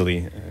eerily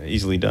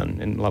easily done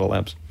in a lot of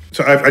labs.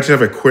 So I just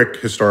have a quick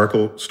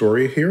historical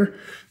story here,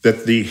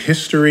 that the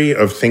history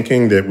of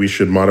thinking that we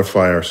should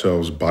modify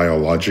ourselves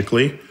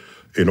biologically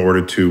in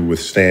order to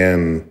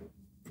withstand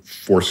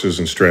forces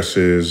and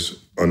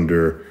stresses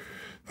under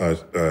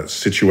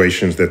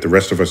situations that the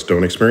rest of us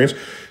don't experience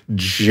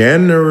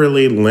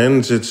generally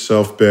lends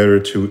itself better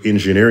to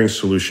engineering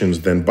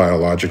solutions than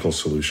biological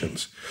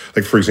solutions.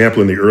 Like, for example,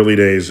 in the early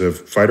days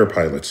of fighter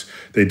pilots,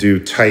 they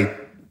do tight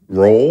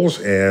rolls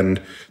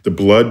and the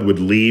blood would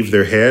leave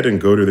their head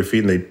and go to their feet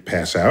and they'd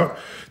pass out.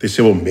 They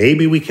say, well,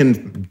 maybe we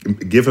can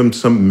give them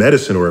some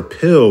medicine or a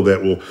pill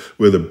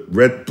where the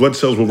red blood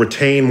cells will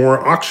retain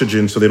more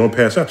oxygen so they don't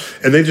pass out.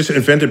 And they just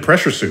invented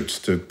pressure suits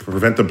to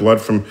prevent the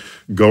blood from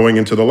going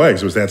into the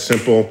legs. It was that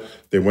simple.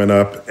 They went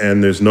up,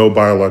 and there's no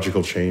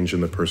biological change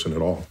in the person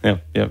at all. Yeah.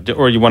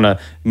 Or you want to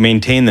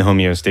maintain the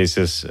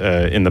homeostasis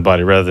in the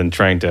body rather than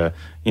trying to,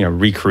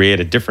 recreate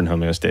a different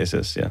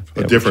homeostasis.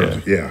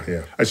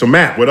 Yeah. So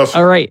Matt, what else?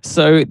 All right.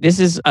 So this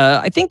is,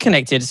 I think,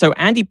 connected. So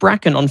Andy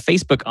Bracken on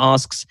Facebook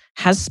asks,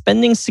 has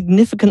spending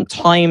significant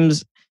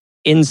times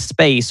in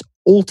space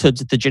altered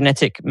the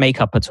genetic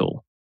makeup at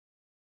all?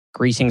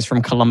 Greetings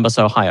from Columbus,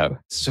 Ohio.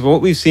 So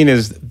what we've seen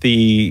is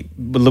we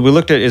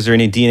looked at, is there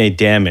any DNA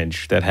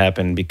damage that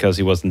happened because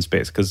he was in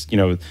space? Because,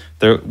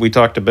 we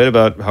talked a bit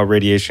about how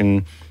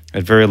radiation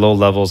at very low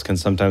levels can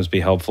sometimes be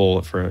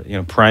helpful for,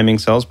 priming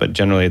cells, but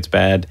generally it's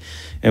bad.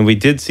 And we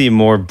did see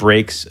more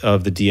breaks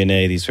of the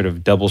DNA, these sort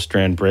of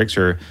double-strand breaks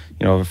or,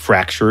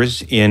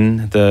 fractures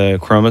in the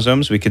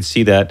chromosomes. We could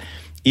see that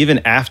even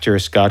after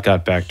Scott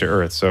got back to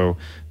Earth. So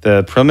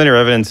the preliminary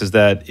evidence is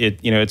that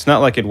it's not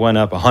like it went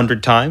up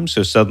 100 times.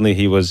 So suddenly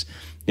he was,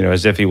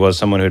 as if he was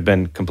someone who had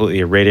been completely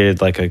irradiated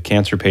like a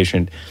cancer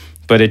patient.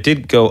 But it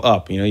did go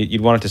up.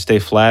 You'd want it to stay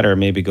flat or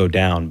maybe go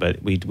down.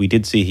 But we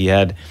did see he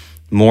had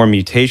more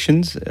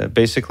mutations,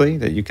 basically,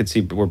 that you could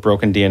see were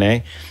broken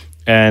DNA.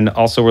 And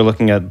also we're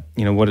looking at,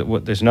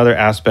 what there's another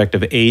aspect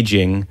of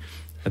aging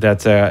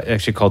that's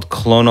actually called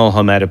clonal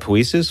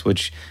hematopoiesis,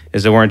 which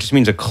is a word, it just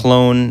means a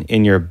clone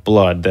in your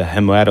blood. The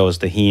hemato is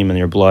the heme in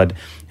your blood,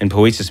 and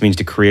poiesis means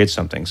to create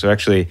something. So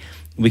actually,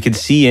 we could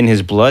see in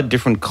his blood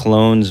different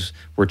clones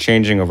were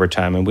changing over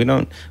time, and we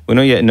don't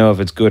yet know if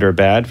it's good or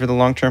bad for the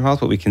long-term health,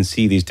 but we can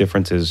see these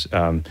differences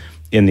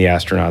in the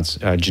astronauts'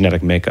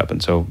 genetic makeup.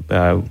 And so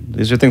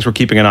these are things we're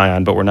keeping an eye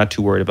on, but we're not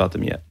too worried about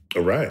them yet.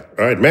 All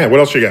right, man. What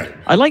else you got?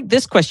 I like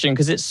this question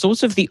because it's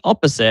sort of the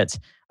opposite.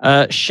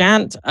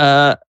 Shant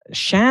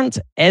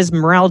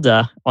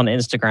Esmeralda on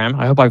Instagram,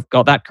 I hope I've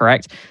got that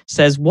correct,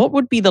 says, what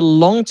would be the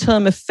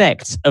long-term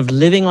effects of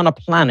living on a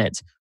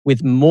planet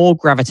with more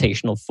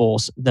gravitational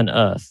force than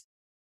Earth?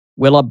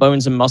 Will our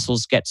bones and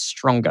muscles get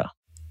stronger?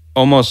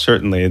 Almost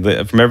certainly.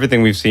 From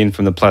everything we've seen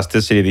from the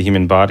plasticity of the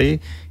human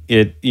body,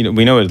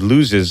 we know it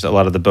loses a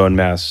lot of the bone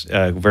mass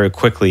very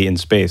quickly in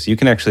space. You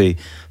can actually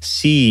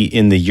see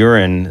in the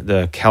urine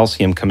the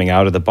calcium coming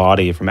out of the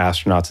body from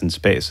astronauts in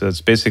space. So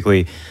it's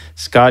basically,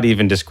 Scott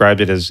even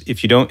described it as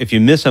if you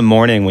miss a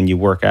morning when you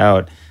work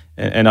out,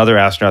 and other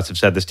astronauts have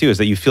said this too, is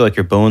that you feel like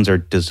your bones are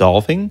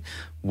dissolving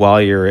while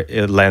you're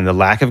in the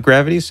lack of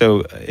gravity.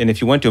 So, and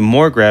if you went to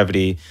more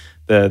gravity,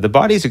 the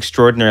body is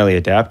extraordinarily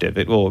adaptive.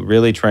 It will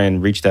really try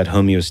and reach that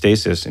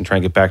homeostasis and try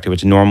and get back to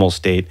its normal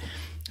state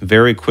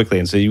very quickly.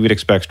 And so you would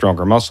expect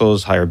stronger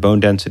muscles, higher bone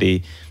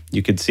density.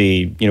 You could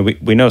see,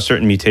 we know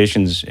certain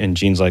mutations in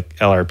genes like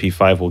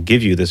LRP5 will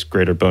give you this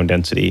greater bone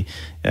density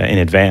in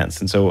advance.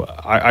 And so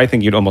I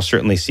think you'd almost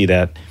certainly see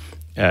that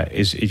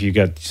if you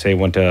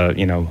went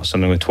to,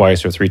 something with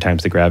twice or 3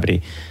 times the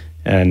gravity.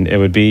 And it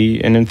would be,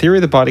 and in theory,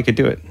 the body could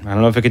do it. I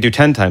don't know if it could do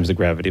 10 times the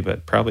gravity,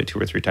 but probably 2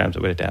 or 3 times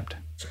it would adapt.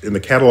 In the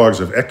catalogs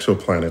of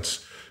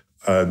exoplanets,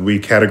 we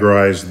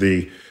categorize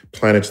the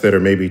planets that are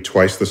maybe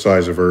twice the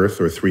size of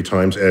Earth or 3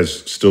 times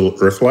as still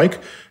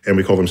Earth-like, and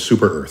we call them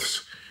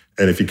super-Earths.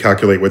 And if you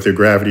calculate what their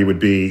gravity would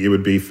be, it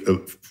would be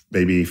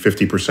maybe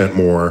 50%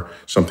 more,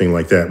 something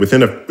like that,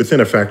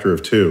 within a factor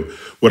of 2.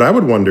 What I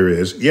would wonder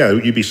is,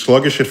 you'd be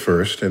sluggish at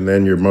first, and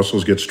then your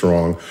muscles get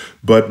strong,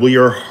 but will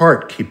your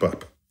heart keep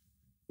up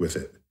with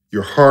it?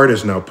 Your heart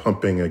is now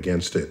pumping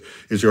against it.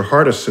 Is your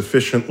heart a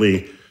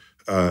sufficiently...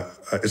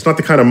 it's not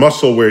the kind of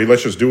muscle where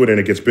let's just do it and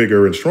it gets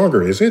bigger and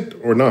stronger, is it,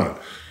 or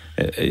not?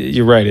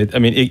 You're right.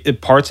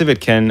 Parts of it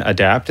can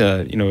adapt.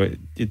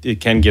 It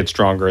can get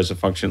stronger as a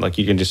function. Like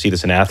you can just see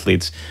this in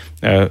athletes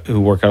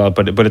who work out,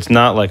 but it's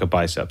not like a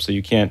bicep. So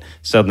you can't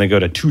suddenly go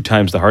to 2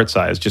 times the heart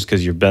size just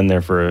because you've been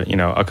there for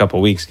a couple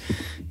of weeks,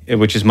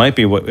 which might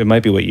be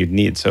what you'd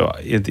need. So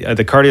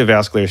the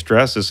cardiovascular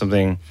stress is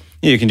something.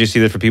 You can just see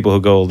that for people who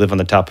go live on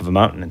the top of a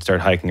mountain and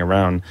start hiking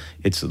around.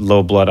 It's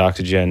low blood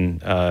oxygen.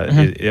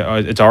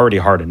 It's already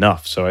hard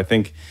enough. So I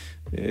think,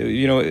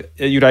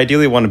 you'd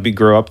ideally want to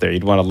grow up there.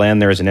 You'd want to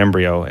land there as an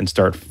embryo and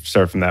start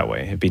from that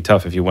way. It'd be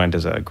tough if you went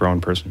as a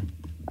grown person.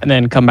 And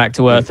then come back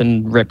to Earth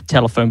and rip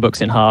telephone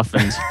books in half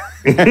and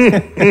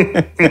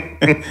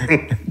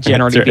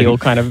generally be all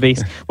kind of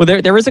beast. Well,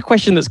 there is a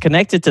question that's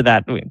connected to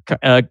that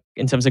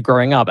in terms of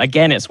growing up.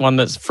 Again, it's one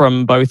that's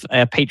from both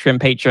a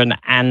Patreon patron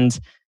and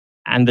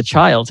the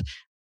child.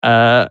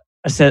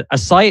 This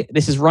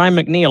is Ryan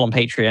McNeil on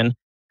Patreon,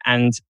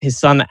 and his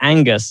son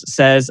Angus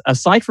says,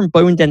 aside from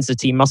bone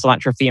density, muscle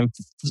atrophy, and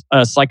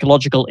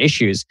psychological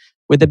issues,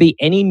 would there be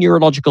any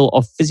neurological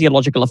or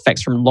physiological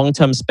effects from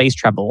long-term space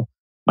travel?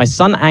 My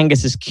son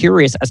Angus is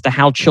curious as to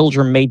how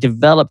children may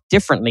develop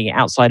differently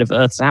outside of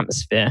Earth's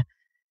atmosphere,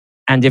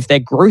 and if their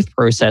growth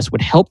process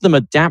would help them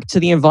adapt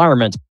to the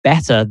environment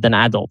better than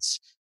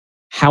adults.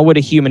 How would a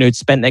human who'd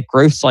spent their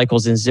growth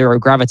cycles in zero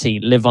gravity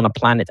live on a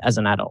planet as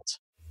an adult?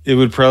 It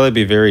would probably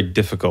be very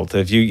difficult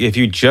if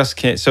you just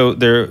can't. So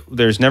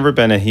there's never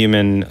been a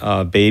human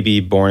baby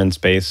born in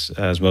space,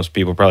 as most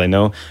people probably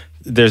know.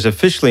 There's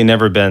officially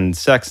never been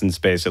sex in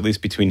space, at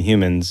least between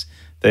humans.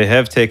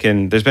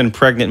 There's been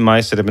pregnant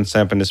mice that have been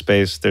sent up into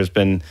space. There's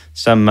been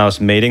some mouse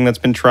mating that's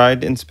been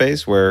tried in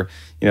space where,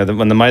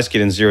 when the mice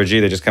get in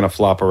 0G, they just kind of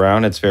flop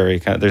around. It's very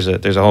there's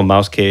a whole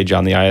mouse cage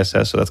on the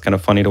ISS, so that's kind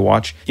of funny to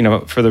watch.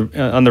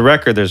 On the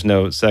record, there's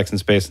no sex in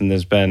space, and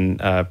there's been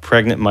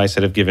pregnant mice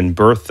that have given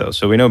birth, though.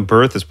 So we know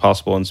birth is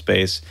possible in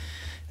space.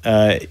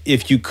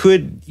 If you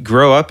could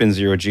grow up in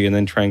 0G and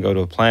then try and go to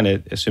a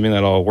planet, assuming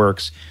that all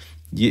works,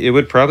 it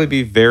would probably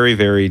be very,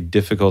 very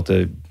difficult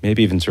to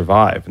maybe even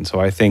survive. And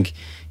so I think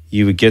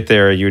you would get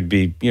there, you would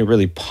be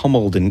really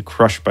pummeled and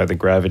crushed by the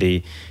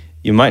gravity.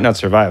 You might not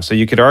survive. So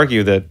you could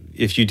argue that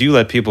if you do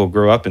let people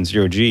grow up in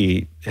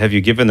 0G, have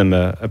you given them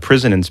a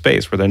prison in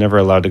space where they're never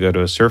allowed to go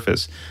to a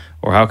surface?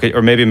 Or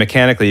maybe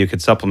mechanically you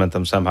could supplement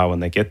them somehow when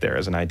they get there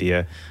as an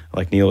idea,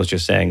 like Neil was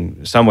just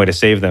saying, some way to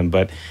save them.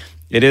 But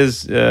it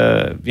is,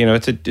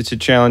 it's a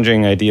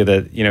challenging idea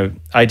that,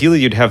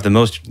 ideally you'd have the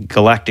most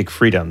galactic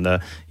freedom.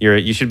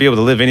 You should be able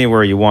to live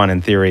anywhere you want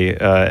in theory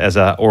as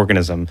an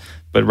organism.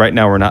 But right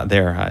now we're not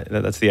there.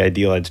 That's the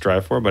ideal I'd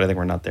strive for, but I think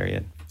we're not there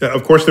yet.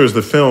 Of course, there's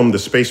the film The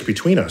Space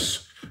Between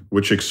Us,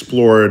 which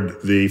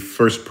explored the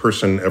first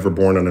person ever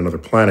born on another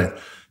planet.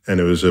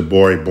 And it was a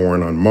boy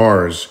born on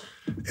Mars.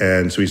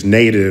 And so he's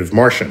native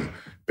Martian,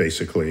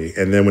 basically.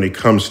 And then when he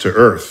comes to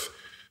Earth,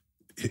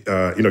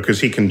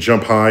 because he can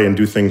jump high and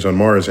do things on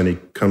Mars, and he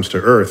comes to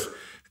Earth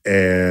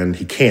and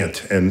he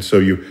can't. And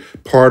so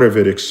part of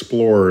it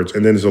explores,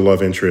 and then there's a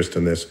love interest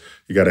in this.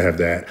 You got to have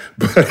that.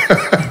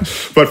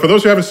 But for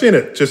those who haven't seen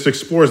it, just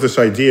explores this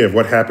idea of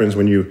what happens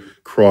when you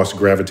cross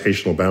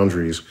gravitational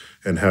boundaries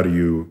and how do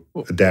you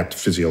adapt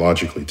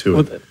physiologically to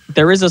it. Well,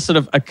 there is a sort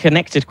of a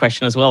connected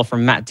question as well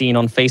from Matt Dean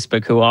on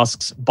Facebook, who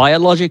asks,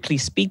 biologically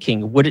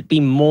speaking, would it be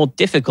more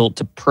difficult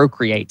to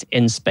procreate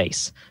in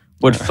space?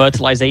 Would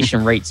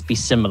fertilization rates be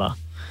similar?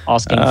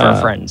 Asking for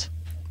a friend.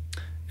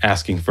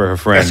 Asking for a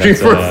friend.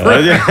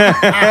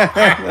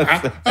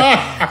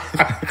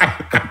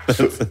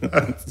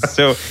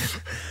 So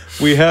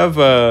we have,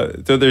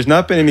 so there's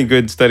not been any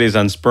good studies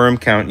on sperm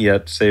count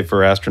yet, say for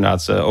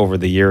astronauts over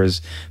the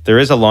years. There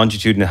is a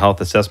longitudinal health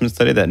assessment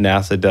study that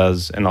NASA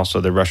does, and also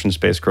the Russian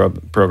space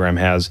program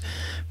has.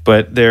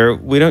 But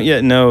we don't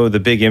yet know the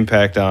big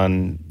impact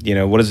on,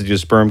 what does it do to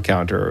sperm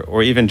count,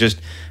 or even just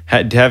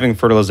having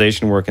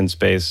fertilization work in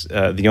space.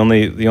 The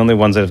only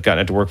ones that have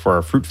gotten it to work for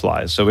are fruit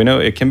flies. So we know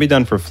it can be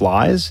done for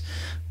flies,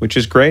 which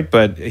is great.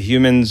 But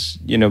humans,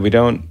 we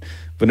don't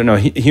know.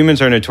 Humans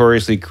are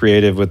notoriously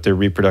creative with their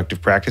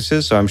reproductive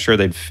practices, so I'm sure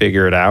they'd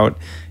figure it out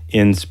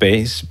in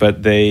space.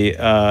 But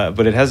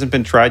but it hasn't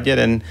been tried yet.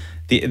 And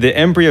the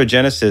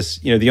embryogenesis,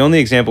 the only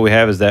example we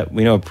have is that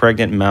we know a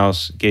pregnant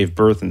mouse gave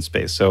birth in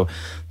space. So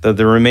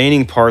the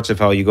remaining parts of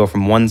how you go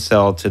from one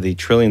cell to the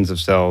trillions of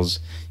cells,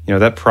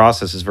 that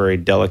process is very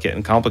delicate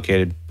and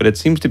complicated. But it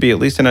seems to be, at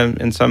least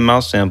in some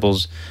mouse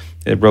samples,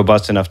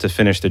 robust enough to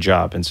finish the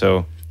job. And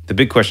so the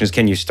big question is,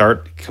 can you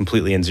start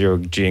completely in zero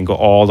G and go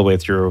all the way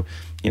through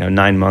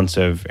 9 months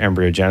of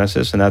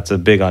embryogenesis? And that's a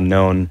big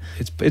unknown.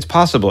 It's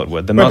possible it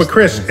would. But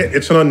Chris,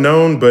 it's an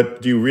unknown,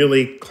 but do you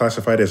really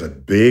classify it as a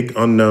big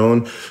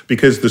unknown?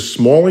 Because the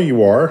smaller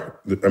you are,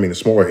 the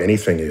smaller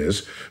anything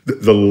is,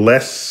 the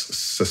less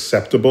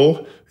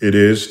susceptible it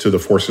is to the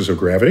forces of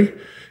gravity.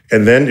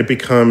 And then it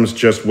becomes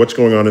just what's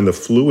going on in the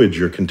fluid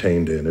you're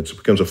contained in. It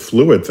becomes a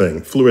fluid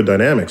thing, fluid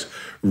dynamics,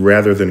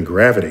 rather than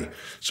gravity.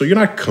 So you're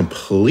not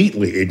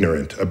completely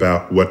ignorant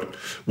about what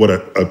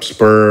a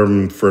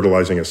sperm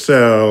fertilizing a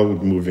cell,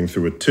 moving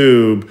through a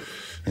tube.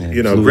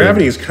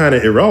 Gravity is kind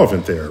of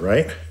irrelevant there,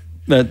 right?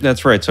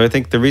 That's right. So I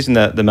think the reason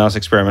that the mouse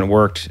experiment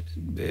worked,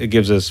 it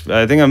gives us.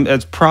 I think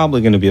it's probably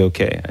going to be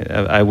okay.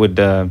 I would.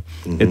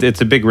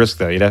 It's a big risk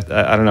though. I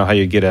don't know how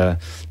you get a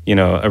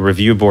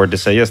review board to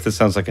say, yes, this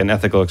sounds like an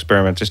ethical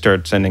experiment, to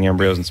start sending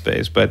embryos in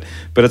space. But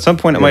at some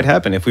point it might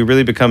happen if we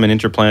really become an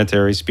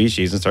interplanetary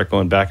species and start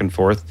going back and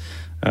forth.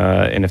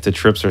 And if the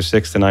trips are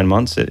 6 to 9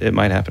 months, it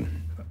might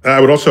happen. I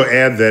would also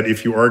add that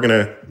if you are going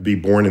to be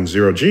born in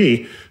zero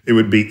G, it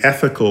would be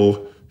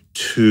ethical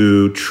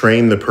to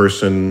train the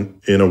person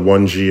in a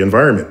 1G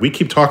environment. We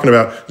keep talking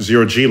about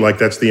zero G like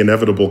that's the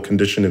inevitable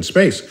condition in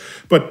space,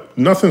 but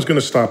nothing's going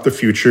to stop the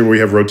future where we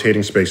have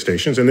rotating space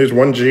stations and there's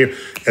 1G,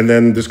 and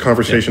then this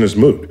conversation is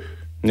moot.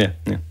 Yeah.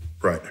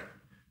 Right.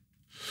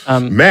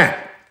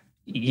 Matt.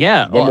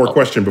 Yeah. One more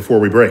question before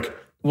we break.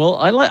 Well,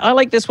 I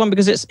like this one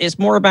because it's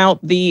more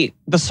about the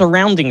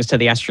surroundings to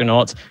the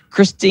astronaut.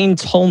 Christine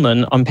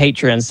Tolman on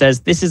Patreon says,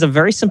 this is a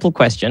very simple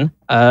question.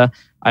 I'm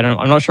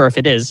not sure if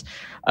it is.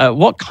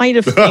 What kind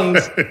of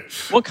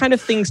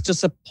things do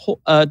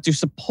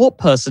support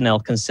personnel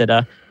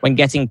consider when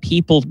getting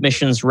people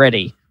missions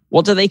ready?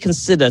 What do they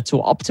consider to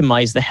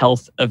optimize the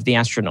health of the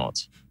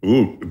astronaut?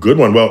 Ooh, good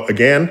one. Well,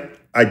 again,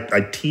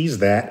 I tease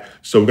that.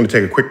 So we're going to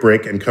take a quick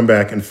break and come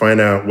back and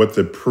find out what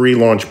the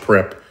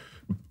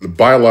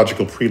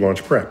biological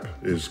pre-launch prep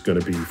is going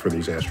to be for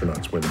these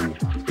astronauts when we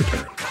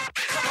return.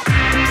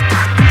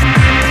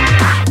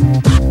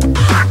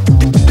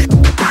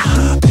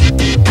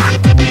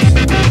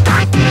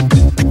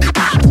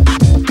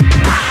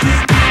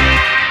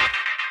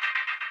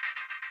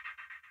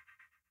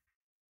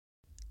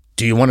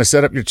 Do you want to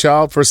set up your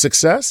child for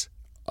success?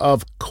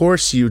 Of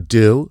course you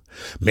do.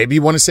 Maybe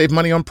you want to save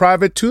money on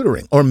private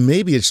tutoring, or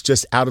maybe it's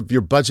just out of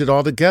your budget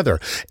altogether.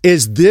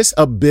 Is this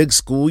a big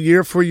school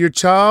year for your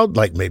child?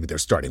 Like maybe they're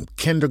starting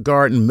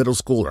kindergarten, middle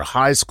school, or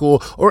high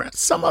school, or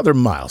some other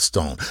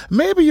milestone.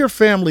 Maybe your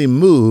family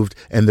moved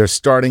and they're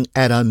starting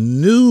at a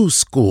new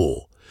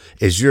school.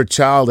 Is your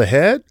child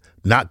ahead?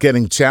 Not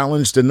getting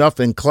challenged enough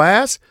in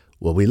class?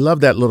 Well, we love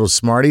that little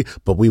smarty,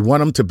 but we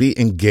want them to be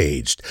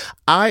engaged.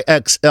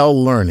 IXL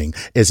Learning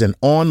is an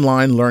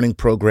online learning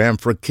program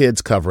for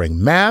kids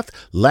covering math,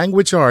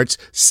 language arts,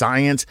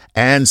 science,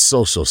 and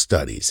social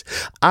studies.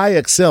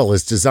 IXL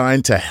is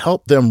designed to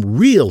help them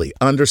really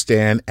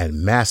understand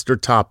and master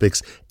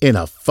topics in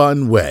a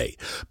fun way.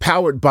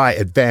 Powered by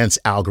advanced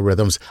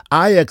algorithms,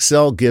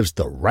 IXL gives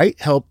the right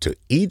help to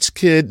each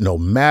kid, no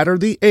matter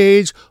the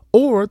age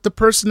or the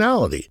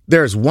personality.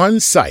 There's one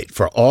site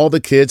for all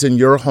the kids in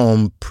your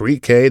home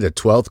pre-K to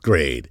 12th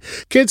grade.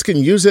 Kids can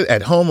use it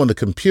at home on the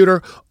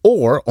computer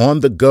or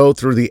on the go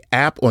through the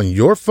app on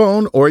your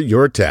phone or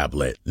your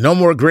tablet. No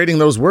more grading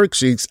those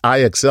worksheets.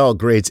 IXL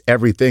grades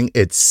everything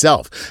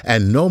itself.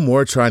 And no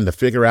more trying to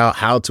figure out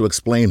how to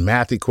explain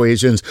math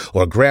equations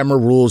or grammar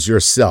rules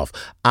yourself.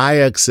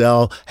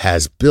 IXL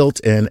has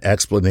built-in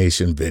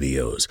explanation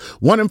videos.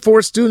 1 in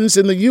 4 students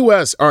in the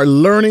U.S. are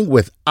learning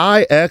with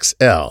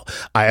IXL.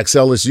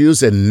 IXL is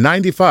used in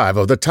 95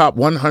 of the top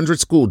 100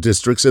 school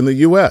districts in the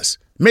U.S.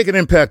 Make an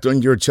impact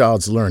on your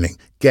child's learning.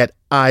 Get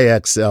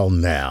IXL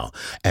now.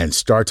 And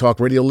Star Talk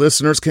Radio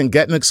listeners can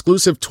get an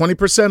exclusive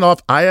 20%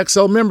 off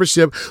IXL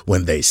membership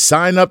when they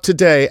sign up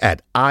today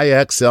at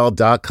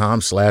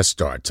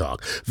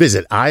IXL.com/StarTalk.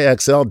 Visit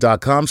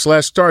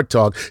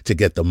IXL.com/StarTalk to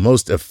get the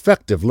most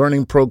effective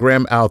learning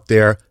program out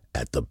there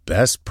at the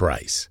best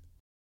price.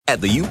 At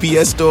the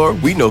UPS Store,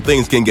 we know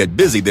things can get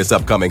busy this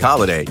upcoming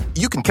holiday.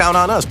 You can count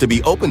on us to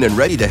be open and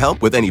ready to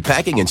help with any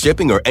packing and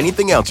shipping or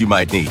anything else you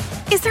might need.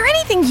 Is there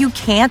anything you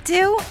can't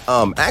do?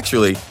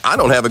 Actually, I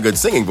don't have a good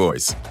singing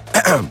voice.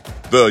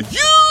 The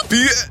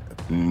UPS...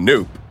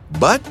 Nope.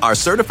 But our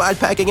certified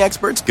packing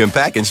experts can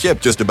pack and ship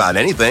just about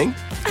anything.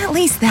 At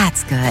least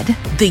that's good.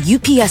 The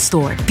UPS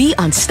Store. Be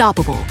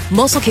unstoppable.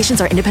 Most locations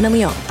are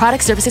independently owned.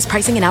 Product, services,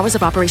 pricing, and hours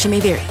of operation may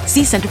vary.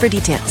 See Center for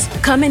details.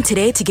 Come in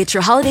today to get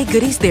your holiday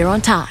goodies there on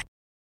time.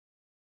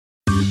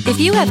 If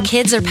you have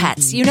kids or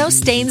pets, you know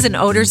stains and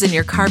odors in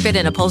your carpet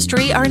and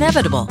upholstery are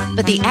inevitable.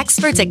 But the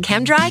experts at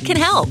ChemDry can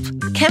help.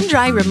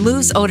 ChemDry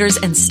removes odors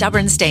and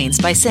stubborn stains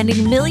by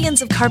sending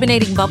millions of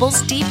carbonating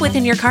bubbles deep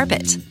within your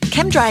carpet.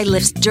 ChemDry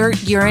lifts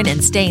dirt, urine,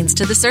 and stains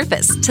to the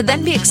surface to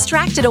then be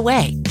extracted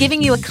away,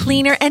 giving you a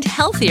cleaner and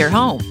healthier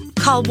home.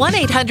 Call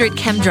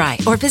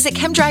 1-800-ChemDry or visit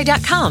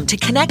chemdry.com to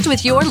connect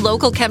with your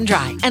local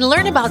ChemDry and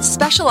learn about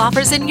special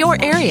offers in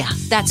your area.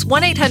 That's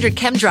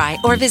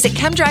 1-800-ChemDry or visit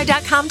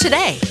chemdry.com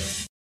today.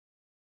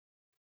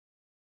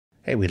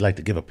 Hey, we'd like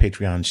to give a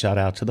Patreon shout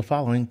out to the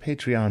following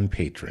Patreon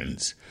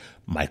patrons: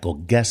 Michael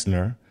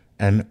Gessner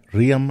and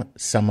Riam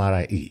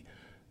Samarai.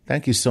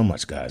 Thank you so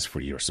much, guys, for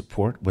your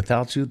support.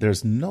 Without you,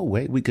 there's no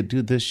way we could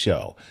do this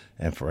show.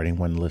 And for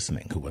anyone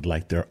listening who would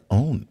like their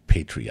own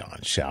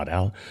Patreon shout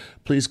out,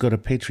 please go to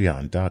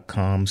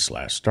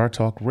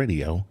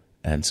patreon.com/StarTalkRadio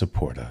and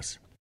support us.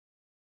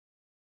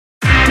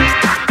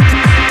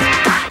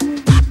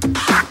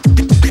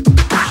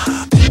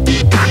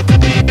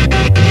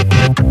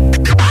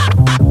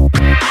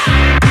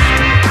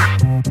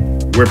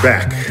 We're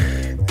back,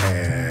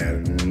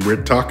 and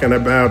we're talking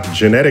about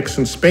genetics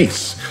in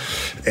space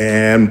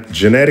and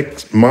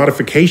genetic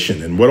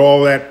modification and what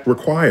all that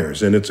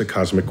requires, and it's a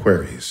Cosmic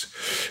Queries.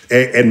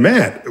 And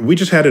Matt, we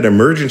just had an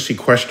emergency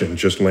question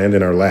just land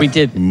in our lap. We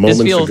did.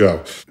 Moments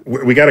ago.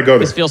 We got to go there.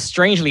 This feels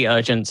strangely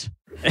urgent.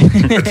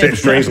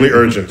 Strangely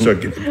urgent, so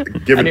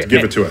give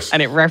it to us.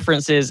 And it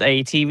references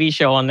a TV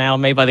show on now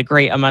made by the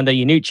great Amanda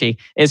Iannucci.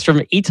 It's from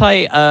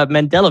Itai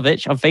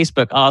Mendelovich on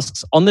Facebook,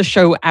 asks, on the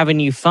show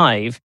Avenue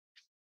 5,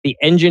 the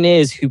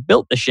engineers who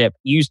built the ship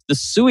used the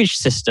sewage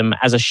system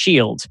as a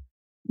shield,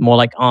 more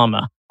like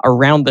armor,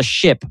 around the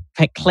ship,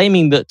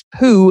 claiming that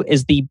poo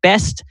is the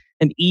best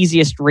and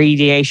easiest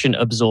radiation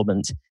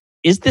absorbent.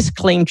 Is this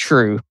claim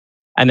true?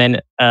 And then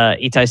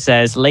Itai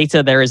says,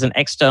 later there is an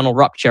external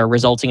rupture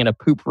resulting in a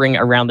poop ring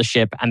around the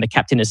ship and the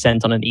captain is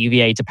sent on an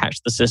EVA to patch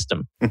the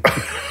system.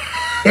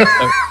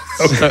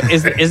 So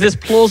is this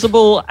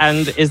plausible,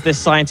 and is this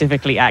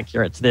scientifically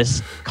accurate,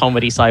 this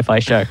comedy sci-fi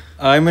show?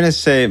 I'm going to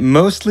say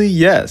mostly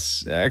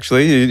yes,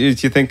 actually. You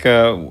think,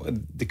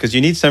 because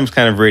you need some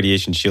kind of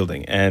radiation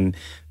shielding. And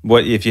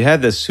what if you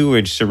had the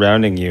sewage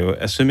surrounding you,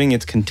 assuming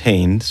it's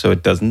contained so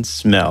it doesn't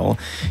smell,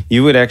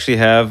 you would actually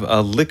have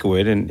a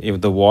liquid, and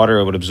the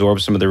water would absorb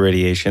some of the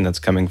radiation that's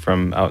coming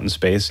from out in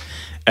space.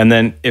 And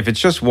then if it's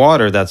just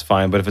water, that's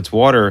fine. But if it's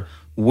water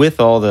with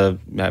all the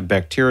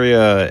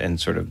bacteria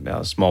and sort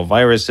of small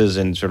viruses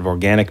and sort of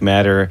organic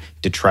matter,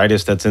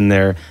 detritus that's in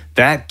there,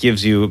 that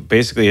gives you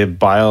basically a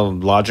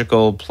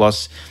biological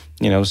plus,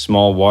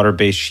 small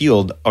water-based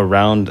shield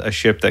around a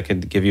ship that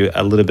could give you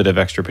a little bit of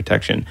extra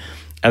protection.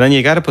 And then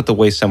you got to put the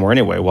waste somewhere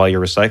anyway while you're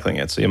recycling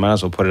it. So you might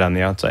as well put it on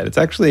the outside. It's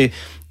actually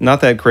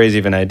not that crazy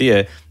of an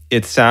idea.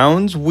 It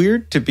sounds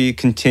weird to be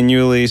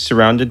continually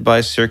surrounded by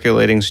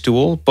circulating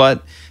stool,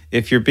 but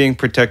if you're being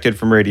protected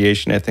from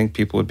radiation, I think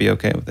people would be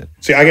okay with it.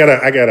 See, I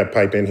gotta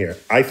pipe in here.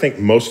 I think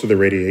most of the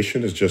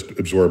radiation is just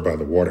absorbed by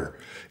the water.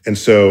 And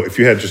so if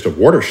you had just a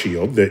water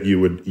shield that you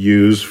would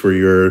use for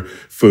your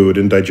food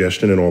and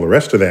digestion and all the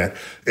rest of that,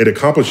 it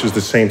accomplishes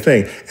the same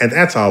thing. And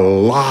that's a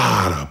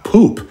lot of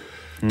poop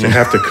to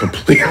have to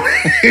completely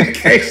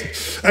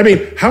encase. I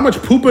mean, how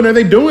much pooping are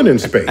they doing in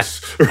space?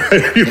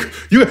 Right?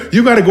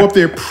 You got to go up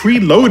there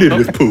preloaded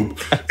with poop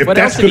if what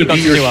that's else have going to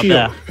you be got your to do up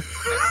shield. there?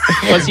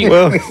 Once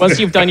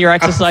you've done your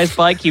exercise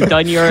bike, you've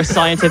done your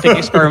scientific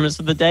experiments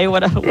of the day.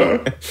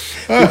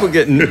 People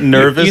get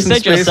nervous. You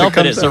said yourself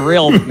that it's a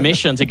real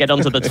mission to get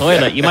onto the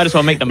toilet. You might as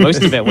well make the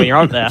most of it when you're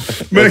out there.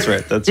 That's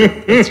right.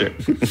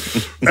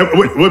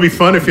 It would be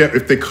fun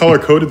if they color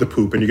coded the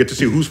poop and you get to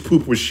see whose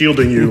poop was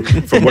shielding you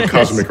from what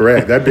cosmic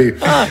ray. That'd be.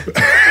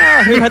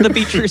 Who had the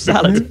beetroot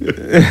salad?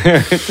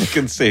 I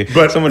can see.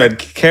 But someone had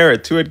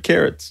carrots. Who had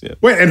carrots? Yeah.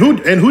 Wait, and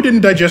who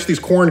didn't digest these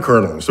corn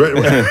kernels?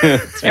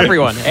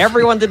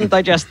 Everyone didn't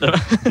digest them.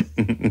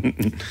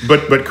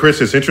 But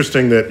Chris, it's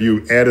interesting that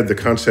you added the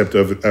concept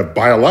of a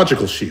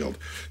biological shield.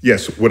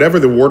 Yes, whatever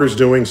the water's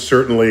doing,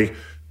 certainly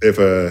if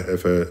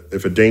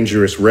a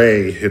dangerous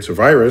ray hits a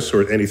virus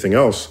or anything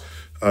else,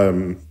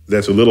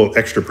 that's a little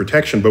extra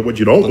protection. But what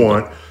you don't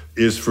want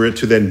is for it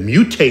to then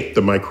mutate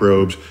the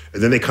microbes,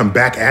 and then they come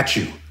back at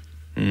you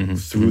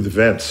through the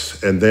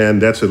vents, and then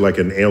that's like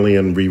an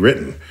alien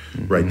rewritten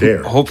right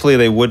there. Hopefully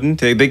they wouldn't.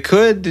 They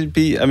could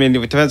be. I mean,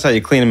 it depends how you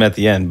clean them at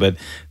the end. But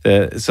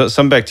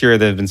some bacteria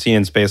that have been seen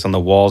in space on the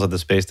walls of the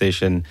space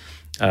station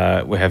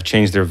have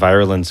changed their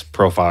virulence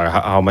profile,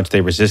 how much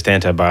they resist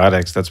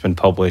antibiotics. That's been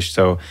published.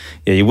 So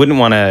yeah, you wouldn't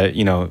want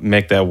to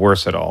make that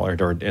worse at all,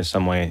 or in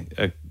some way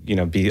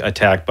be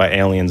attacked by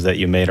aliens that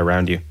you made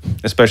around you,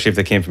 especially if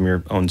they came from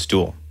your own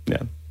stool.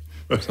 Yeah.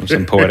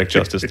 Some poetic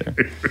justice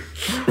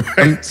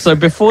there. So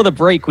before the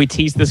break, we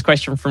teased this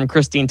question from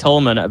Christine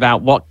Tolman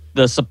about what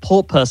the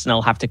support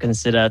personnel have to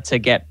consider to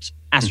get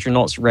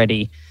astronauts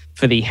ready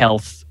for the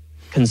health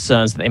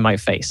concerns that they might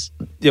face.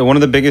 Yeah, one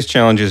of the biggest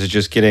challenges is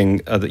just getting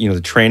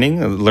the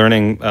training,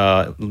 learning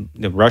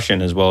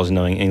Russian as well as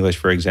knowing English,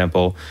 for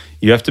example.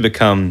 You have to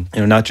become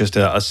not just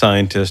a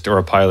scientist or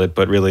a pilot,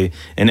 but really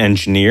an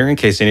engineer in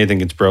case anything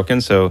gets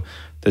broken. So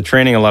the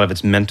training, a lot of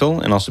it's mental,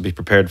 and also be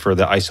prepared for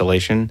the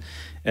isolation.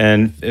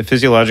 And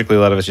physiologically, a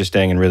lot of us just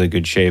staying in really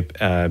good shape,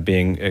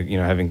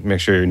 make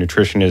sure your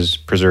nutrition is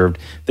preserved.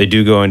 They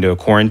do go into a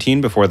quarantine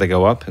before they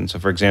go up. And so,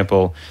 for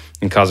example,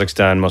 in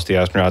Kazakhstan, most of the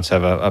astronauts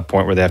have a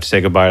point where they have to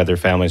say goodbye to their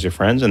families or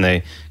friends, and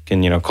they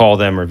can, call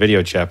them or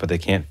video chat, but they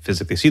can't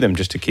physically see them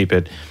just to keep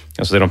it,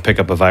 so they don't pick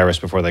up a virus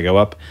before they go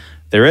up.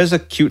 There is a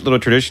cute little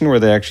tradition where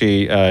they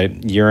actually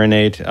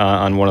urinate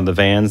on one of the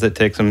vans that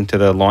takes them to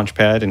the launch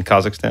pad in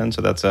Kazakhstan.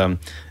 So that's an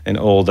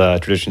old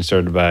tradition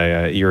started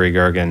by Yuri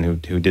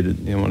Gagarin, who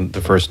did one of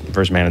the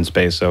first man in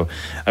space. So,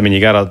 I mean, you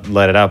got to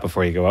let it out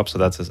before you go up. So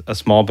that's a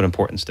small but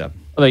important step.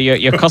 Although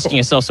you're costing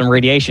yourself some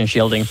radiation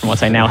shielding from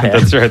what I now hear.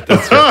 That's right.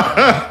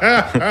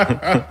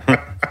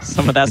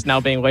 Some of that's now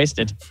being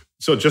wasted.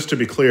 So just to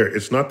be clear,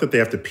 it's not that they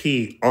have to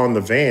pee on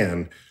the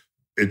van.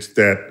 It's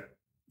that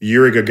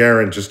Yuri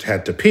Gagarin just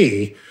had to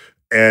pee,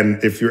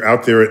 and if you're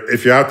out there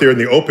in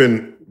the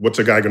open, what's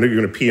a guy going to do?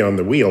 You're going to pee on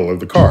the wheel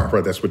of the car,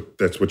 right? That's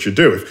what you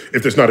do.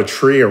 If there's not a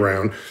tree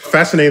around,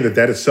 fascinating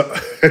that is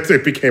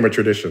it became a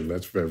tradition.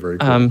 That's very, very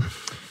cool.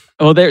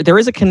 Well, there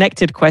is a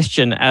connected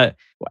question.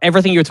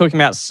 Everything you're talking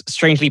about is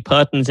strangely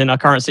pertinent in our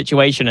current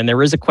situation, and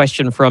there is a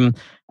question from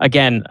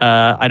again.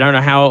 I don't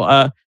know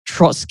how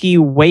Trotsky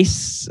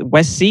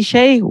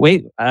Wesiche.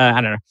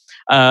 I don't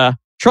know.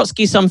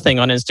 Trotsky something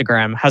on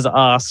Instagram has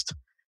asked,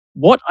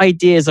 what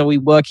ideas are we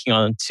working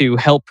on to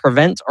help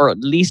prevent or at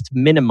least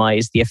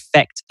minimize the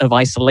effect of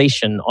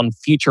isolation on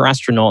future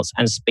astronauts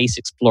and space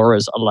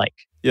explorers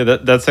alike? Yeah,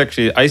 that's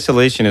actually,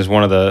 isolation is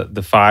one of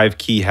the 5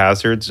 key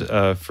hazards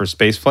for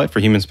spaceflight, for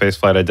human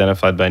spaceflight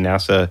identified by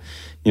NASA.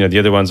 The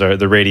other ones are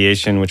the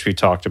radiation, which we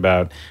talked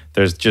about.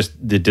 There's just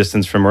the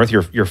distance from Earth.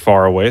 You're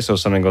far away, so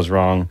if something goes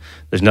wrong,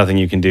 there's nothing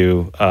you can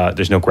do.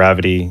 There's no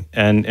gravity,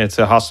 and it's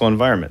a hostile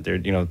environment.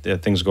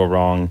 Things go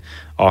wrong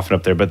often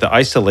up there. But the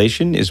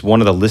isolation is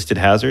one of the listed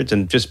hazards,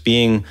 and just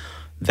being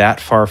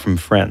that far from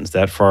friends,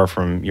 that far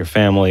from your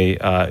family,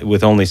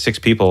 with only 6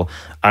 people.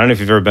 I don't know if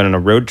you've ever been on a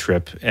road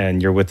trip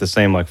and you're with the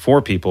same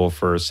 4 people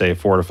for, say,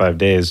 4 to 5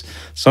 days.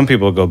 Some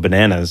people go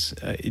bananas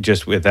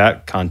just with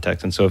that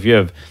context. And so if you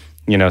have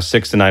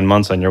 6 to 9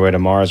 months on your way to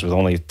Mars with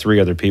only 3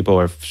 other people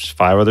or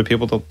 5 other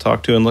people to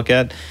talk to and look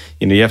at,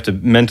 you have to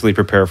mentally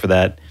prepare for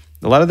that.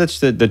 A lot of that's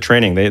the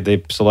training.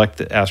 They select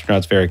the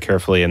astronauts very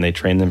carefully and they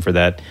train them for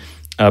that.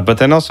 But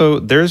then also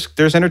there's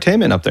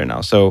entertainment up there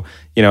now. So,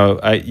 you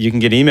can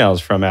get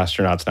emails from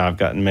astronauts now. I've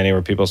gotten many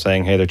where people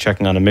saying, hey, they're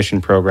checking on a mission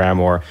program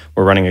or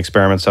we're running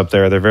experiments up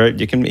there.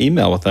 You can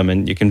email with them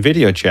and you can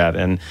video chat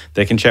and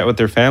they can chat with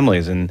their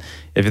families. And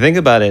if you think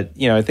about it,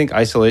 I think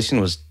isolation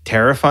was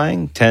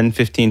terrifying 10,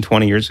 15,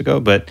 20 years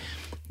ago, but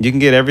you can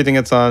get everything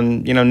that's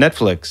on,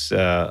 Netflix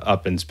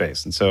up in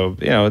space. And so,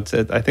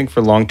 I think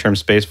for long-term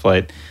space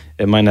flight,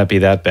 it might not be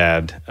that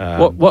bad.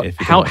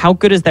 How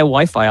good is their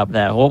Wi-Fi up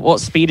there? What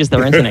speed is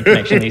their internet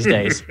connection these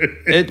days?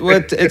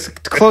 It's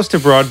close to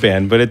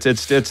broadband, but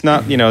it's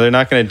not. They're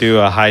not going to do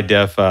a high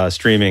def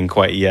streaming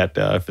quite yet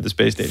for the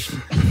space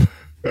station.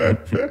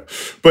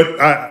 But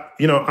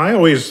I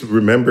always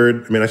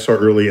remembered. I mean, I saw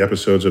early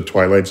episodes of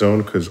Twilight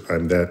Zone because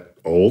I'm that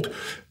old,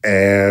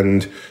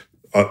 and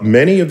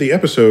many of the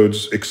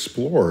episodes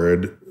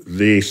explored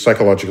the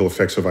psychological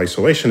effects of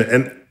isolation.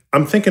 And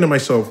I'm thinking to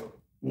myself,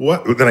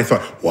 what? Then I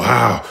thought,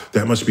 wow,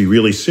 that must be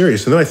really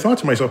serious. And then I thought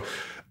to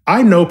myself,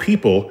 I know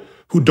people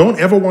who don't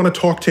ever want to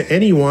talk to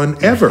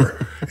anyone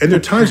ever. And there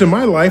are times in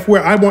my life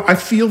where I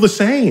feel the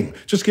same.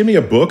 Just give me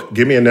a book,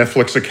 give me a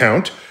Netflix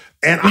account,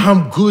 and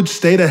I'm good.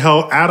 Stay the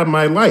hell out of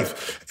my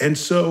life. And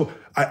so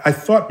I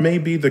thought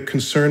maybe the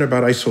concern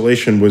about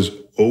isolation was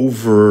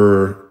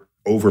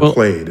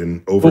overplayed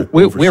and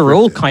we're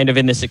all kind of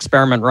in this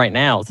experiment right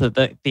now.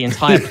 The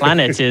entire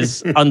planet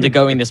is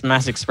undergoing this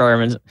mass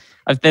experiment.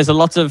 There's a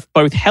lot of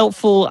both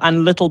helpful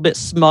and little bit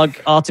smug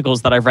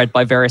articles that I've read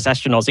by various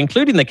astronauts,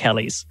 including the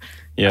Kellys.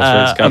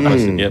 Yeah, Scott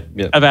posted.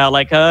 Yep. About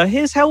like,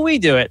 here's how we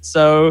do it.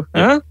 So,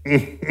 I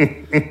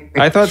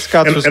thought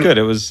Scott's was good.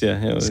 It was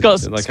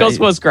Scott's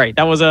was great.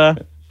 That was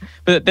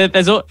but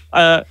there's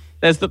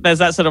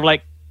that sort of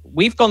like,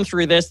 we've gone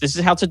through this. This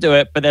is how to do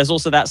it. But there's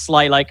also that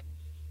slight like,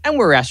 and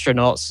we're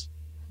astronauts.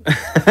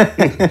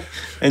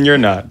 And you're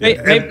not.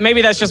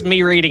 Maybe that's just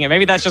me reading it.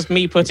 Maybe that's just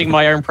me putting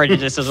my own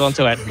prejudices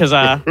onto it. Because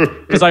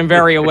I'm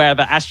very aware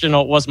that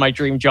astronaut was my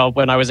dream job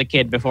when I was a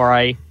kid before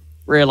I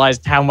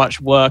realized how much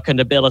work and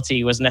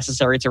ability was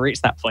necessary to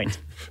reach that point.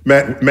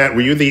 Matt,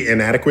 were you the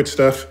inadequate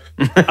stuff?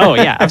 Oh,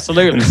 yeah,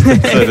 absolutely.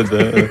 Instead of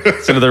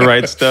the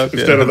right stuff.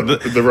 Instead of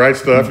the right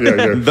stuff?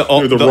 Yeah.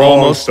 The wrong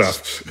almost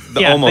stuff.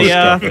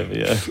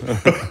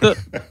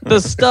 The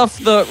stuff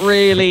that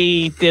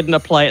really didn't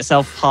apply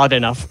itself hard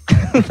enough.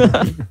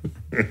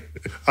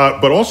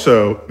 But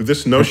also,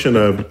 this notion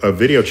of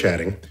video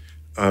chatting,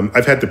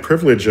 I've had the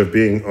privilege of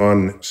being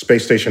on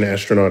Space Station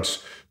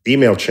astronauts'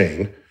 email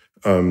chain.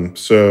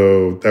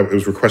 So that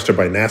was requested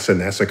by NASA.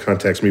 NASA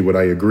contacts me, would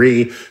I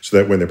agree? So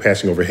that when they're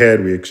passing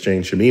overhead, we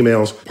exchange some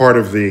emails. Part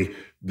of the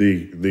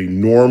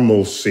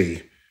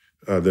normalcy,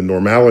 the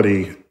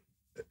normality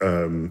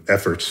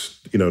efforts,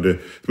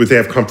 they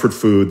have comfort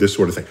food, this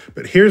sort of thing.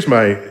 But here's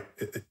my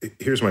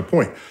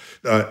point.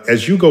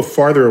 As you go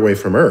farther away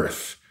from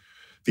Earth,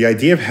 the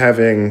idea of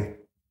having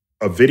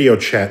a video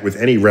chat with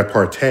any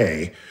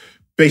repartee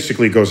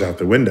basically goes out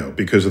the window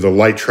because of the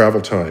light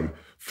travel time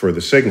for the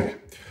signal.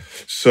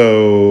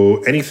 So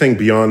anything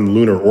beyond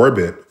lunar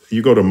orbit,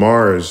 you go to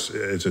Mars,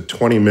 it's a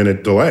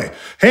 20-minute delay.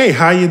 Hey,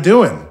 how you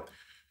doing?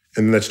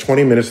 And that's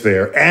 20 minutes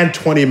there and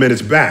 20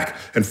 minutes back.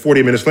 And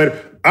 40 minutes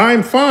later,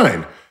 I'm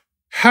fine.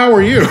 How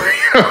are you?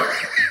 Yeah.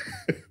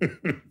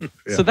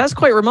 So that's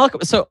quite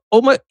remarkable. So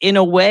almost in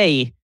a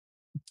way,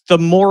 the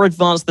more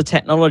advanced the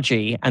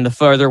technology and the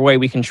further away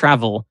we can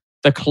travel,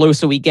 the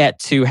closer we get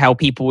to how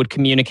people would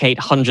communicate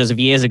hundreds of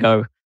years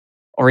ago.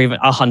 Or even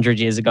 100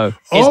 years ago.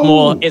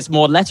 It's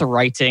more letter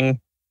writing.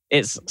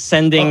 It's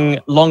sending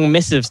long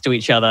missives to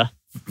each other.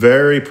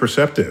 Very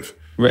perceptive.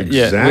 Right,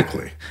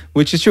 exactly. Yeah,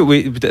 which is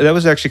true. That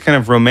was actually kind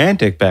of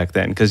romantic back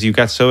then because you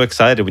got so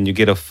excited when you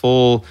get a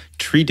full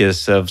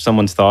treatise of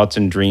someone's thoughts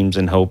and dreams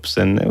and hopes.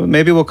 And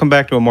maybe we'll come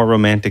back to a more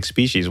romantic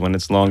species when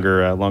it's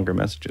longer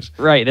messages.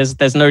 Right.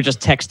 There's no just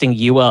texting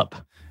you up.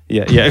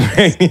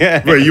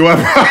 Yeah. Wait, you up?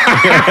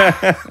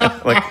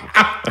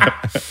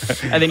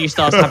 And then you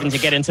start having to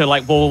get into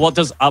like, well, what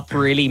does up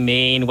really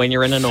mean when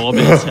you're in an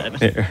orbit?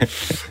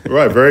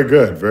 Right. Very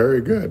good.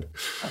 Very good.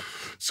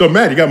 So,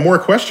 Matt, you got more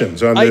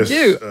questions on this? I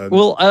do.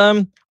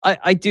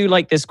 I do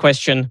like this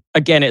question.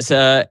 Again, it's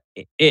a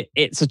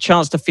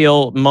chance to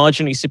feel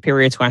marginally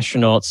superior to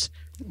astronauts.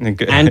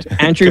 And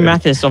Andrew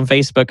Mathis on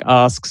Facebook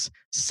asks,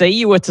 say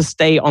you were to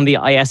stay on the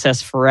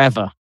ISS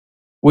forever.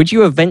 Would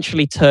you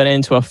eventually turn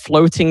into a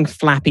floating,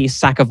 flappy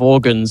sack of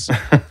organs?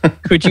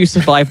 Could you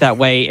survive that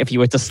way if you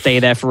were to stay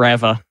there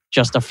forever?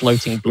 Just a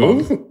floating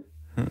blob.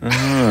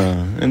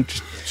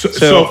 So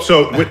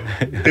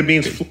it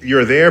means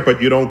you're there,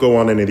 but you don't go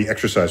on any of the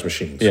exercise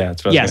machines. Yeah,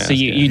 that's what I was so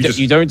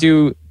you don't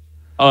do,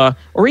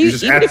 or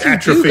even if you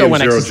do go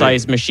on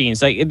exercise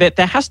machines, like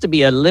there has to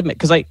be a limit.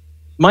 Because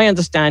my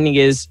understanding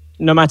is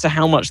no matter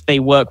how much they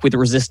work with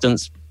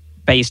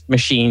resistance-based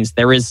machines,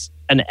 there is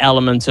an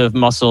element of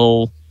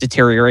muscle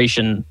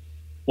deterioration,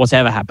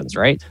 whatever happens,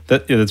 right?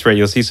 That's right.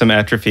 You'll see some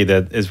atrophy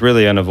that is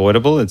really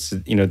unavoidable. It's,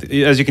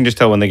 as you can just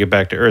tell when they get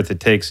back to Earth, it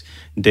takes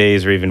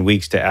days or even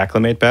weeks to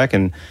acclimate back.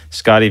 And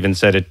Scott even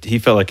said he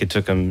felt like it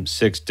took him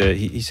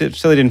he said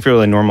he didn't feel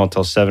really normal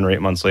until 7 or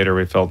 8 months later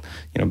where he felt,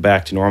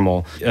 back to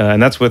normal. And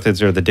that's with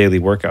the daily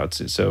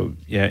workouts. So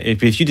yeah,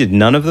 if you did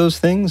none of those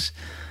things,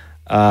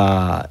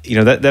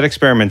 that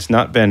experiment's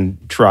not been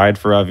tried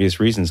for obvious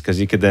reasons because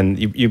you could then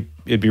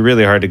it'd be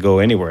really hard to go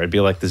anywhere. It'd be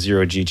like the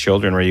 0G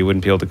children where you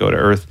wouldn't be able to go to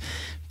Earth.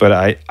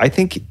 But I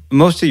think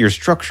most of your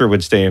structure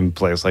would stay in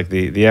place. Like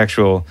the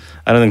actual,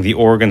 I don't think the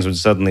organs would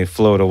suddenly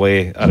float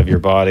away out of your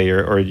body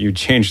or you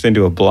changed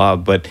into a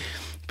blob. But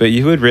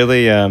you would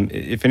really,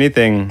 if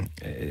anything,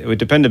 it would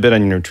depend a bit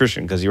on your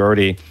nutrition because you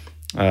already,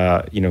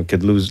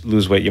 could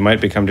lose weight. You might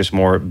become just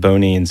more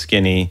bony and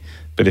skinny.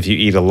 But if you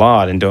eat a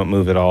lot and don't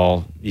move at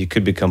all, you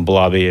could become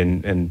blobby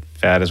and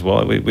fat as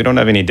well. We don't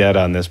have any data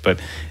on this,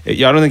 but I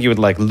don't think you would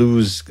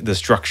lose the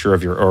structure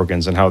of your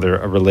organs and how they're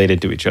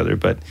related to each other,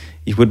 but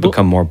you would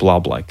become more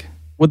blob-like.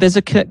 Well, there's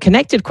a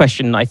connected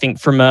question, I think,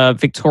 from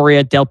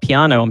Victoria Del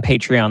Piano on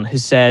Patreon, who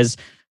says,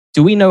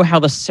 do we know how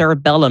the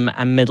cerebellum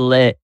and middle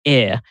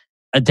ear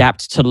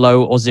adapt to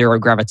low or zero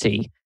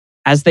gravity,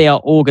 as they are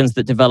organs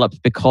that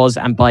developed because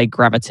and by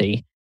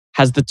gravity?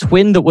 Has the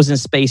twin that was in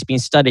space been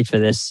studied for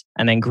this?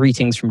 And then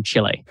greetings from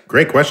Chile.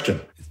 Great question.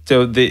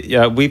 So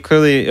we've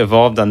clearly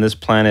evolved on this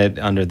planet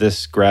under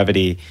this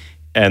gravity,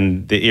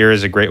 and the ear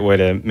is a great way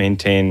to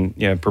maintain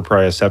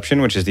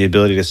proprioception, which is the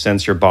ability to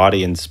sense your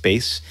body in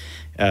space,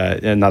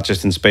 and not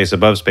just in space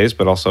above space,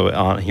 but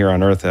also here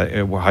on Earth,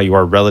 how you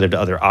are relative to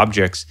other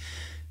objects.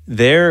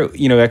 There,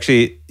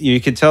 actually, you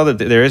can tell that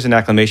there is an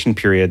acclimation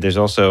period. There's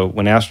also,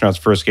 when astronauts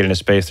first get into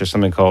space, there's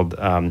something called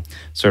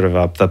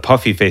the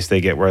puffy face they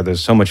get, where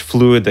there's so much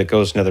fluid that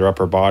goes into their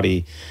upper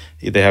body.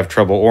 They have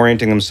trouble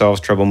orienting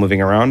themselves, trouble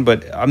moving around.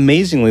 But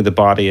amazingly, the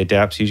body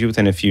adapts usually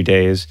within a few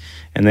days,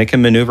 and they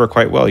can maneuver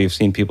quite well. You've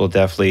seen people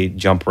definitely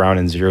jump around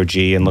in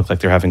zero-G and look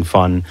like they're having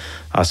fun.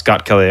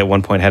 Scott Kelly at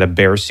one point had a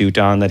bear suit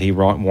on that he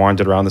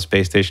wandered around the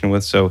space station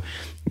with. So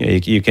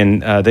you can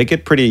they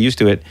get pretty used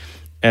to it.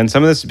 And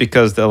some of this is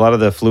because a lot of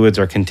the fluids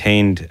are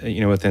contained,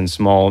 within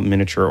small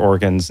miniature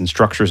organs and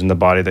structures in the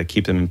body that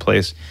keep them in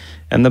place.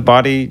 And the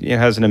body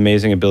has an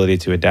amazing ability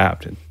to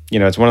adapt.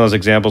 It's one of those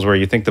examples where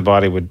you think the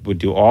body would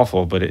do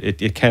awful, but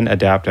it can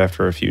adapt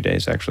after a few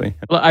days, actually.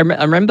 Well, I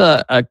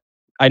remember,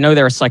 I know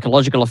there are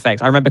psychological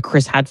effects. I remember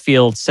Chris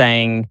Hadfield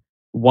saying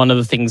one of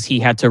the things he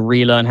had to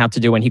relearn how to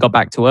do when he got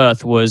back to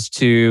Earth was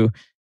to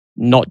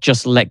not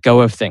just let go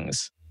of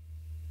things.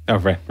 Oh,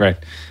 right.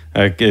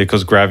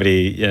 Because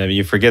gravity,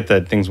 you forget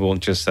that things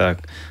won't just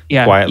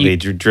quietly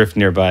drift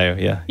nearby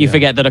you. You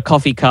forget that a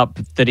coffee cup,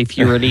 that if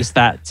you release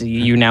that,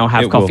 you now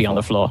have coffee on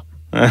the floor.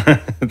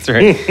 That's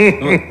right.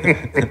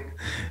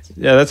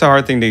 Yeah, that's a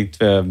hard thing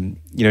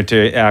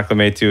to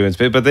acclimate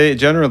to, but they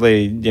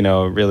generally,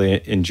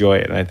 really enjoy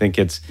it. And I think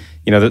it's,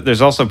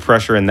 there's also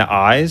pressure in the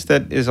eyes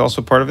that is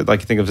also part of it. Like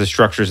you think of the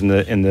structures in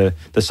the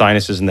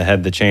sinuses in the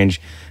head that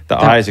change.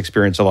 The eyes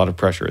experience a lot of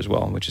pressure as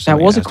well, which is that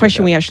was a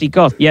question we actually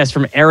got. Yes,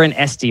 from Erin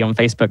Esty on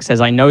Facebook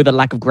says, "I know the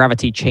lack of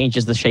gravity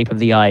changes the shape of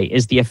the eye.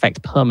 Is the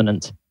effect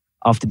permanent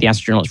after the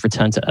astronauts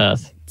return to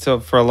Earth?"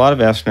 So for a lot of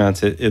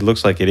astronauts, it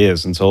looks like it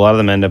is, and so a lot of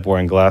them end up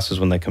wearing glasses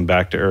when they come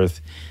back to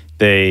Earth.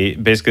 They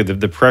basically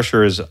the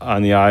pressure is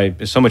on the eye.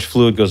 So much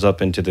fluid goes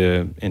up into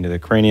the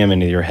cranium,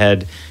 into your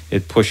head.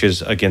 It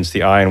pushes against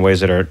the eye in ways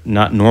that are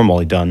not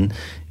normally done.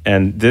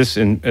 And this,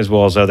 as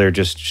well as other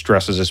just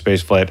stresses of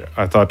spaceflight,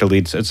 are thought to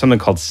lead to something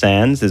called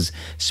SANS, is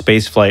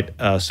spaceflight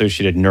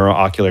associated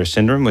neuroocular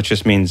syndrome, which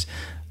just means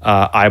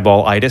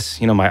eyeball-itis.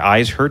 My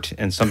eyes hurt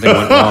and something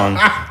went wrong.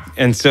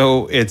 And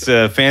so it's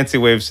a fancy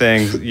way of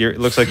saying it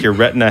looks like your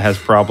retina has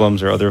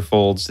problems or other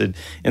folds.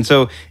 And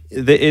so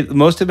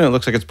most of it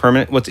looks like it's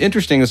permanent. What's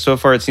interesting is so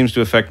far it seems to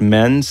affect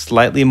men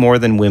slightly more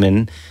than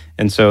women.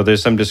 And so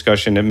there's some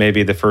discussion that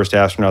maybe the first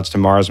astronauts to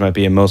Mars might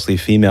be a mostly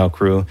female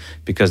crew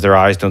because their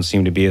eyes don't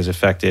seem to be as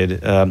affected.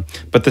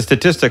 But the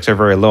statistics are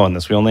very low on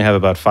this. We only have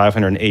about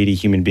 580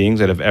 human beings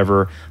that have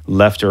ever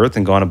left Earth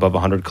and gone above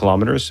 100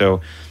 kilometers.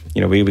 So,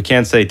 we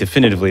can't say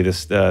definitively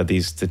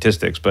these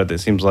statistics, but it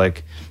seems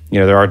like,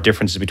 there are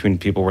differences between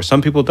people where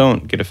some people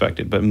don't get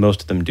affected, but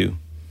most of them do.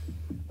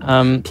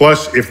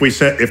 Plus, if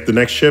the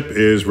next ship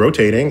is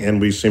rotating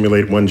and we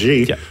simulate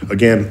 1G,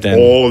 again, then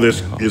all of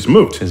this is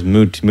moot. Is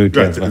moot.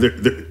 Right.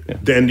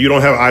 Then you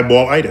don't have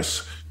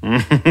eyeball-itis.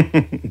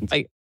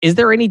 Is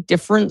there any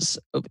difference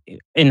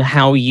in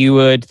how you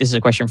would? This is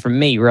a question from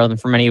me rather than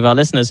from any of our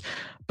listeners.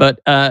 But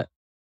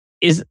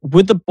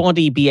would the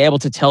body be able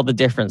to tell the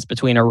difference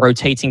between a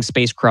rotating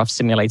spacecraft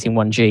simulating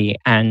 1G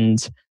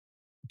and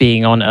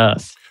being on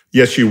Earth?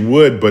 Yes, you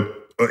would, but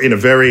in a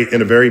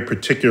very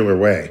particular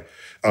way.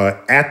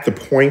 At the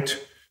point,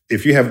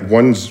 if you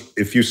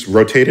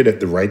rotate it at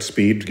the right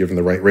speed, given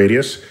the right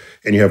radius,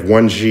 and you have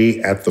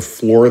 1G at the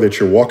floor that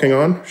you're walking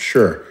on,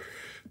 sure.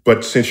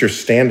 But since you're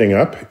standing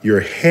up, your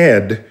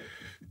head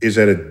is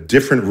at a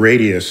different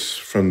radius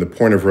from the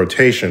point of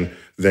rotation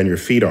than your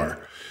feet are.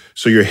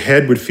 So your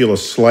head would feel a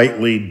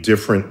slightly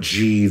different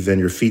G than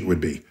your feet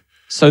would be.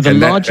 So the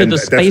larger the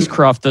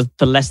spacecraft,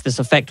 the less this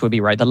effect would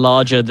be, right? The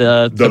larger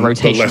the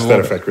rotation. The less that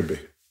effect would be.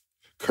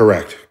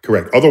 Correct.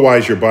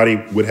 Otherwise, your body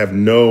would have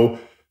no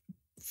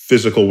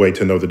physical way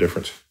to know the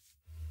difference.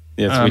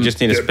 Yeah, so we just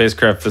need a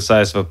spacecraft the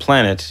size of a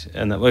planet.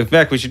 And in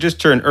fact, we should just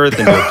turn Earth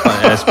into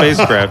a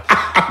spacecraft.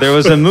 There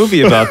was a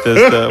movie about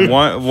this, the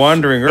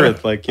Wandering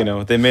Earth.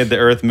 They made the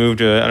Earth move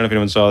to, I don't know if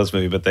anyone saw this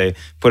movie, but they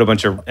put a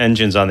bunch of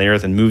engines on the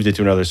Earth and moved it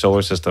to another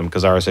solar system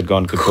because ours had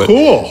gone kaput.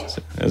 Cool.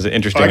 So it was an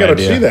interesting idea. I got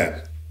to see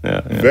that.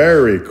 Yeah.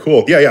 Very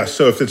cool. Yeah.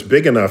 So if it's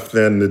big enough,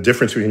 then the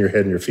difference between your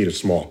head and your feet is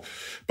small.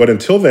 But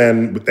until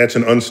then, that's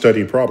an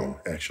unstudied problem,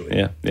 actually.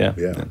 Yeah.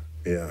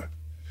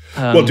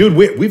 Well, dude,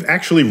 we've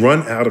actually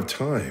run out of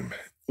time.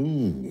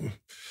 Ooh.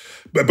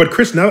 But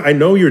Chris, now I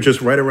know you're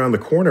just right around the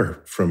corner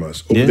from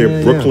us. Over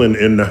there, Brooklyn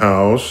in the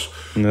house.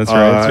 That's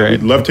right.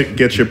 We'd love to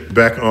get you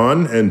back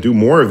on and do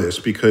more of this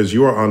because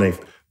you are on a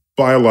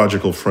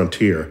biological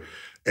frontier.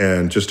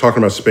 And just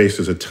talking about space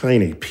is a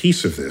tiny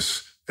piece of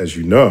this, as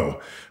you know.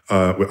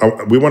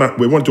 We want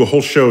to do a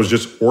whole show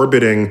just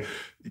orbiting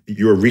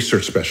your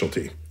research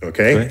specialty,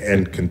 okay? Right.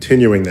 And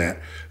continuing that.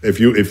 if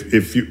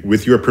you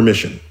with your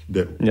permission.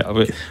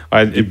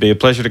 It'd be a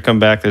pleasure to come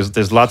back.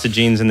 There's lots of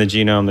genes in the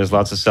genome. There's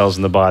lots of cells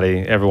in the body.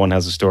 Everyone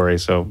has a story,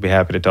 so be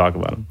happy to talk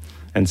about them.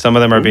 And some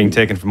of them are being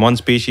taken from one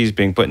species,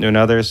 being put into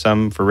another.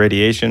 Some for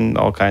radiation,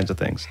 all kinds of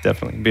things.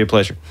 Definitely, be a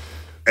pleasure.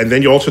 And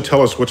then you also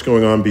tell us what's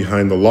going on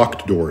behind the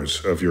locked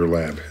doors of your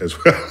lab as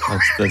well.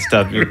 That's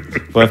tough.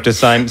 We'll have to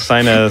sign a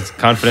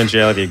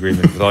confidentiality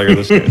agreement with all your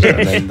listeners,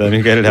 and then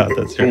you get it out.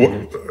 That's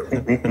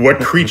right. What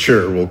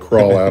creature will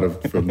crawl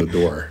out from the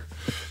door?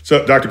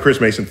 So, Dr.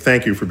 Chris Mason,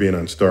 thank you for being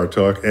on Star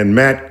Talk. And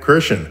Matt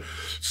Kirshen,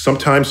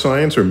 sometimes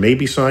science or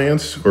maybe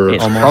science? Or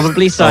it's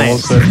probably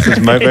science. It's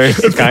my very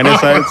kind of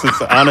science.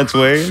 It's on its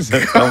way.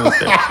 It's almost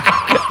there.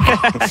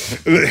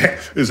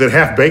 Is it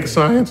half-baked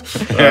science?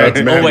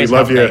 It's Matt, always we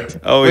love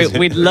half-baked. You.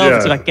 We'd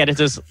love to get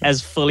it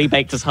as fully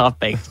baked as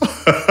half-baked.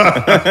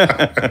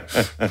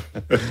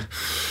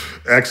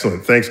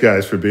 Excellent. Thanks,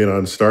 guys, for being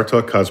on Star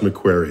Talk Cosmic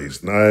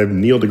Queries. I'm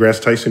Neil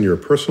deGrasse Tyson, your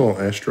personal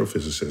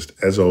astrophysicist,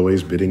 as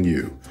always, bidding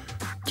you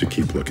to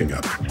keep looking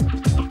up.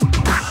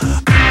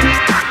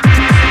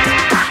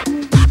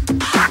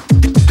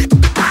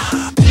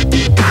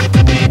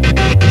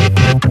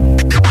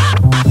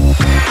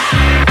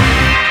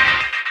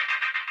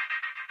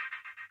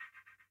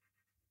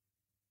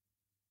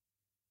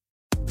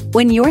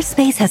 When your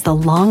space has the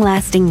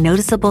long-lasting,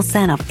 noticeable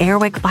scent of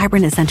Airwick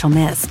Vibrant Essential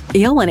Mist,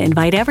 you'll want to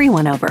invite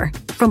everyone over.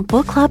 From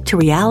book club to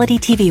reality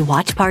TV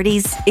watch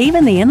parties,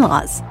 even the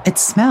in-laws. It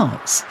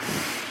smells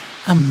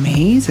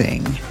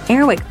amazing.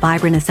 Airwick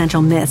Vibrant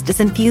Essential Mist is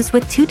infused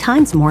with 2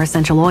 times more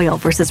essential oil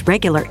versus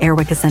regular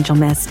Airwick Essential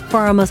Mist for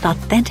our most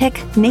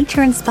authentic,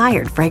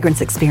 nature-inspired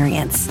fragrance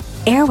experience.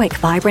 Airwick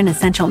Vibrant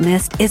Essential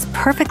Mist is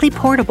perfectly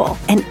portable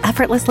and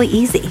effortlessly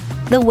easy.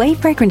 The way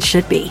fragrance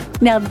should be.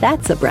 Now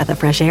that's a breath of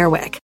fresh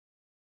Airwick.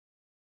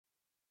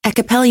 At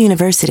Capella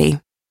University,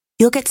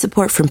 you'll get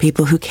support from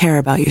people who care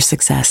about your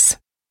success.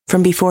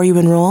 From before you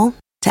enroll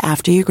to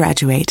after you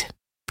graduate,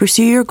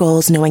 pursue your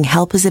goals knowing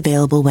help is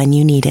available when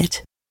you need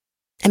it.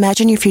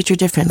 Imagine your future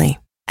differently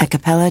at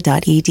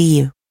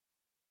capella.edu.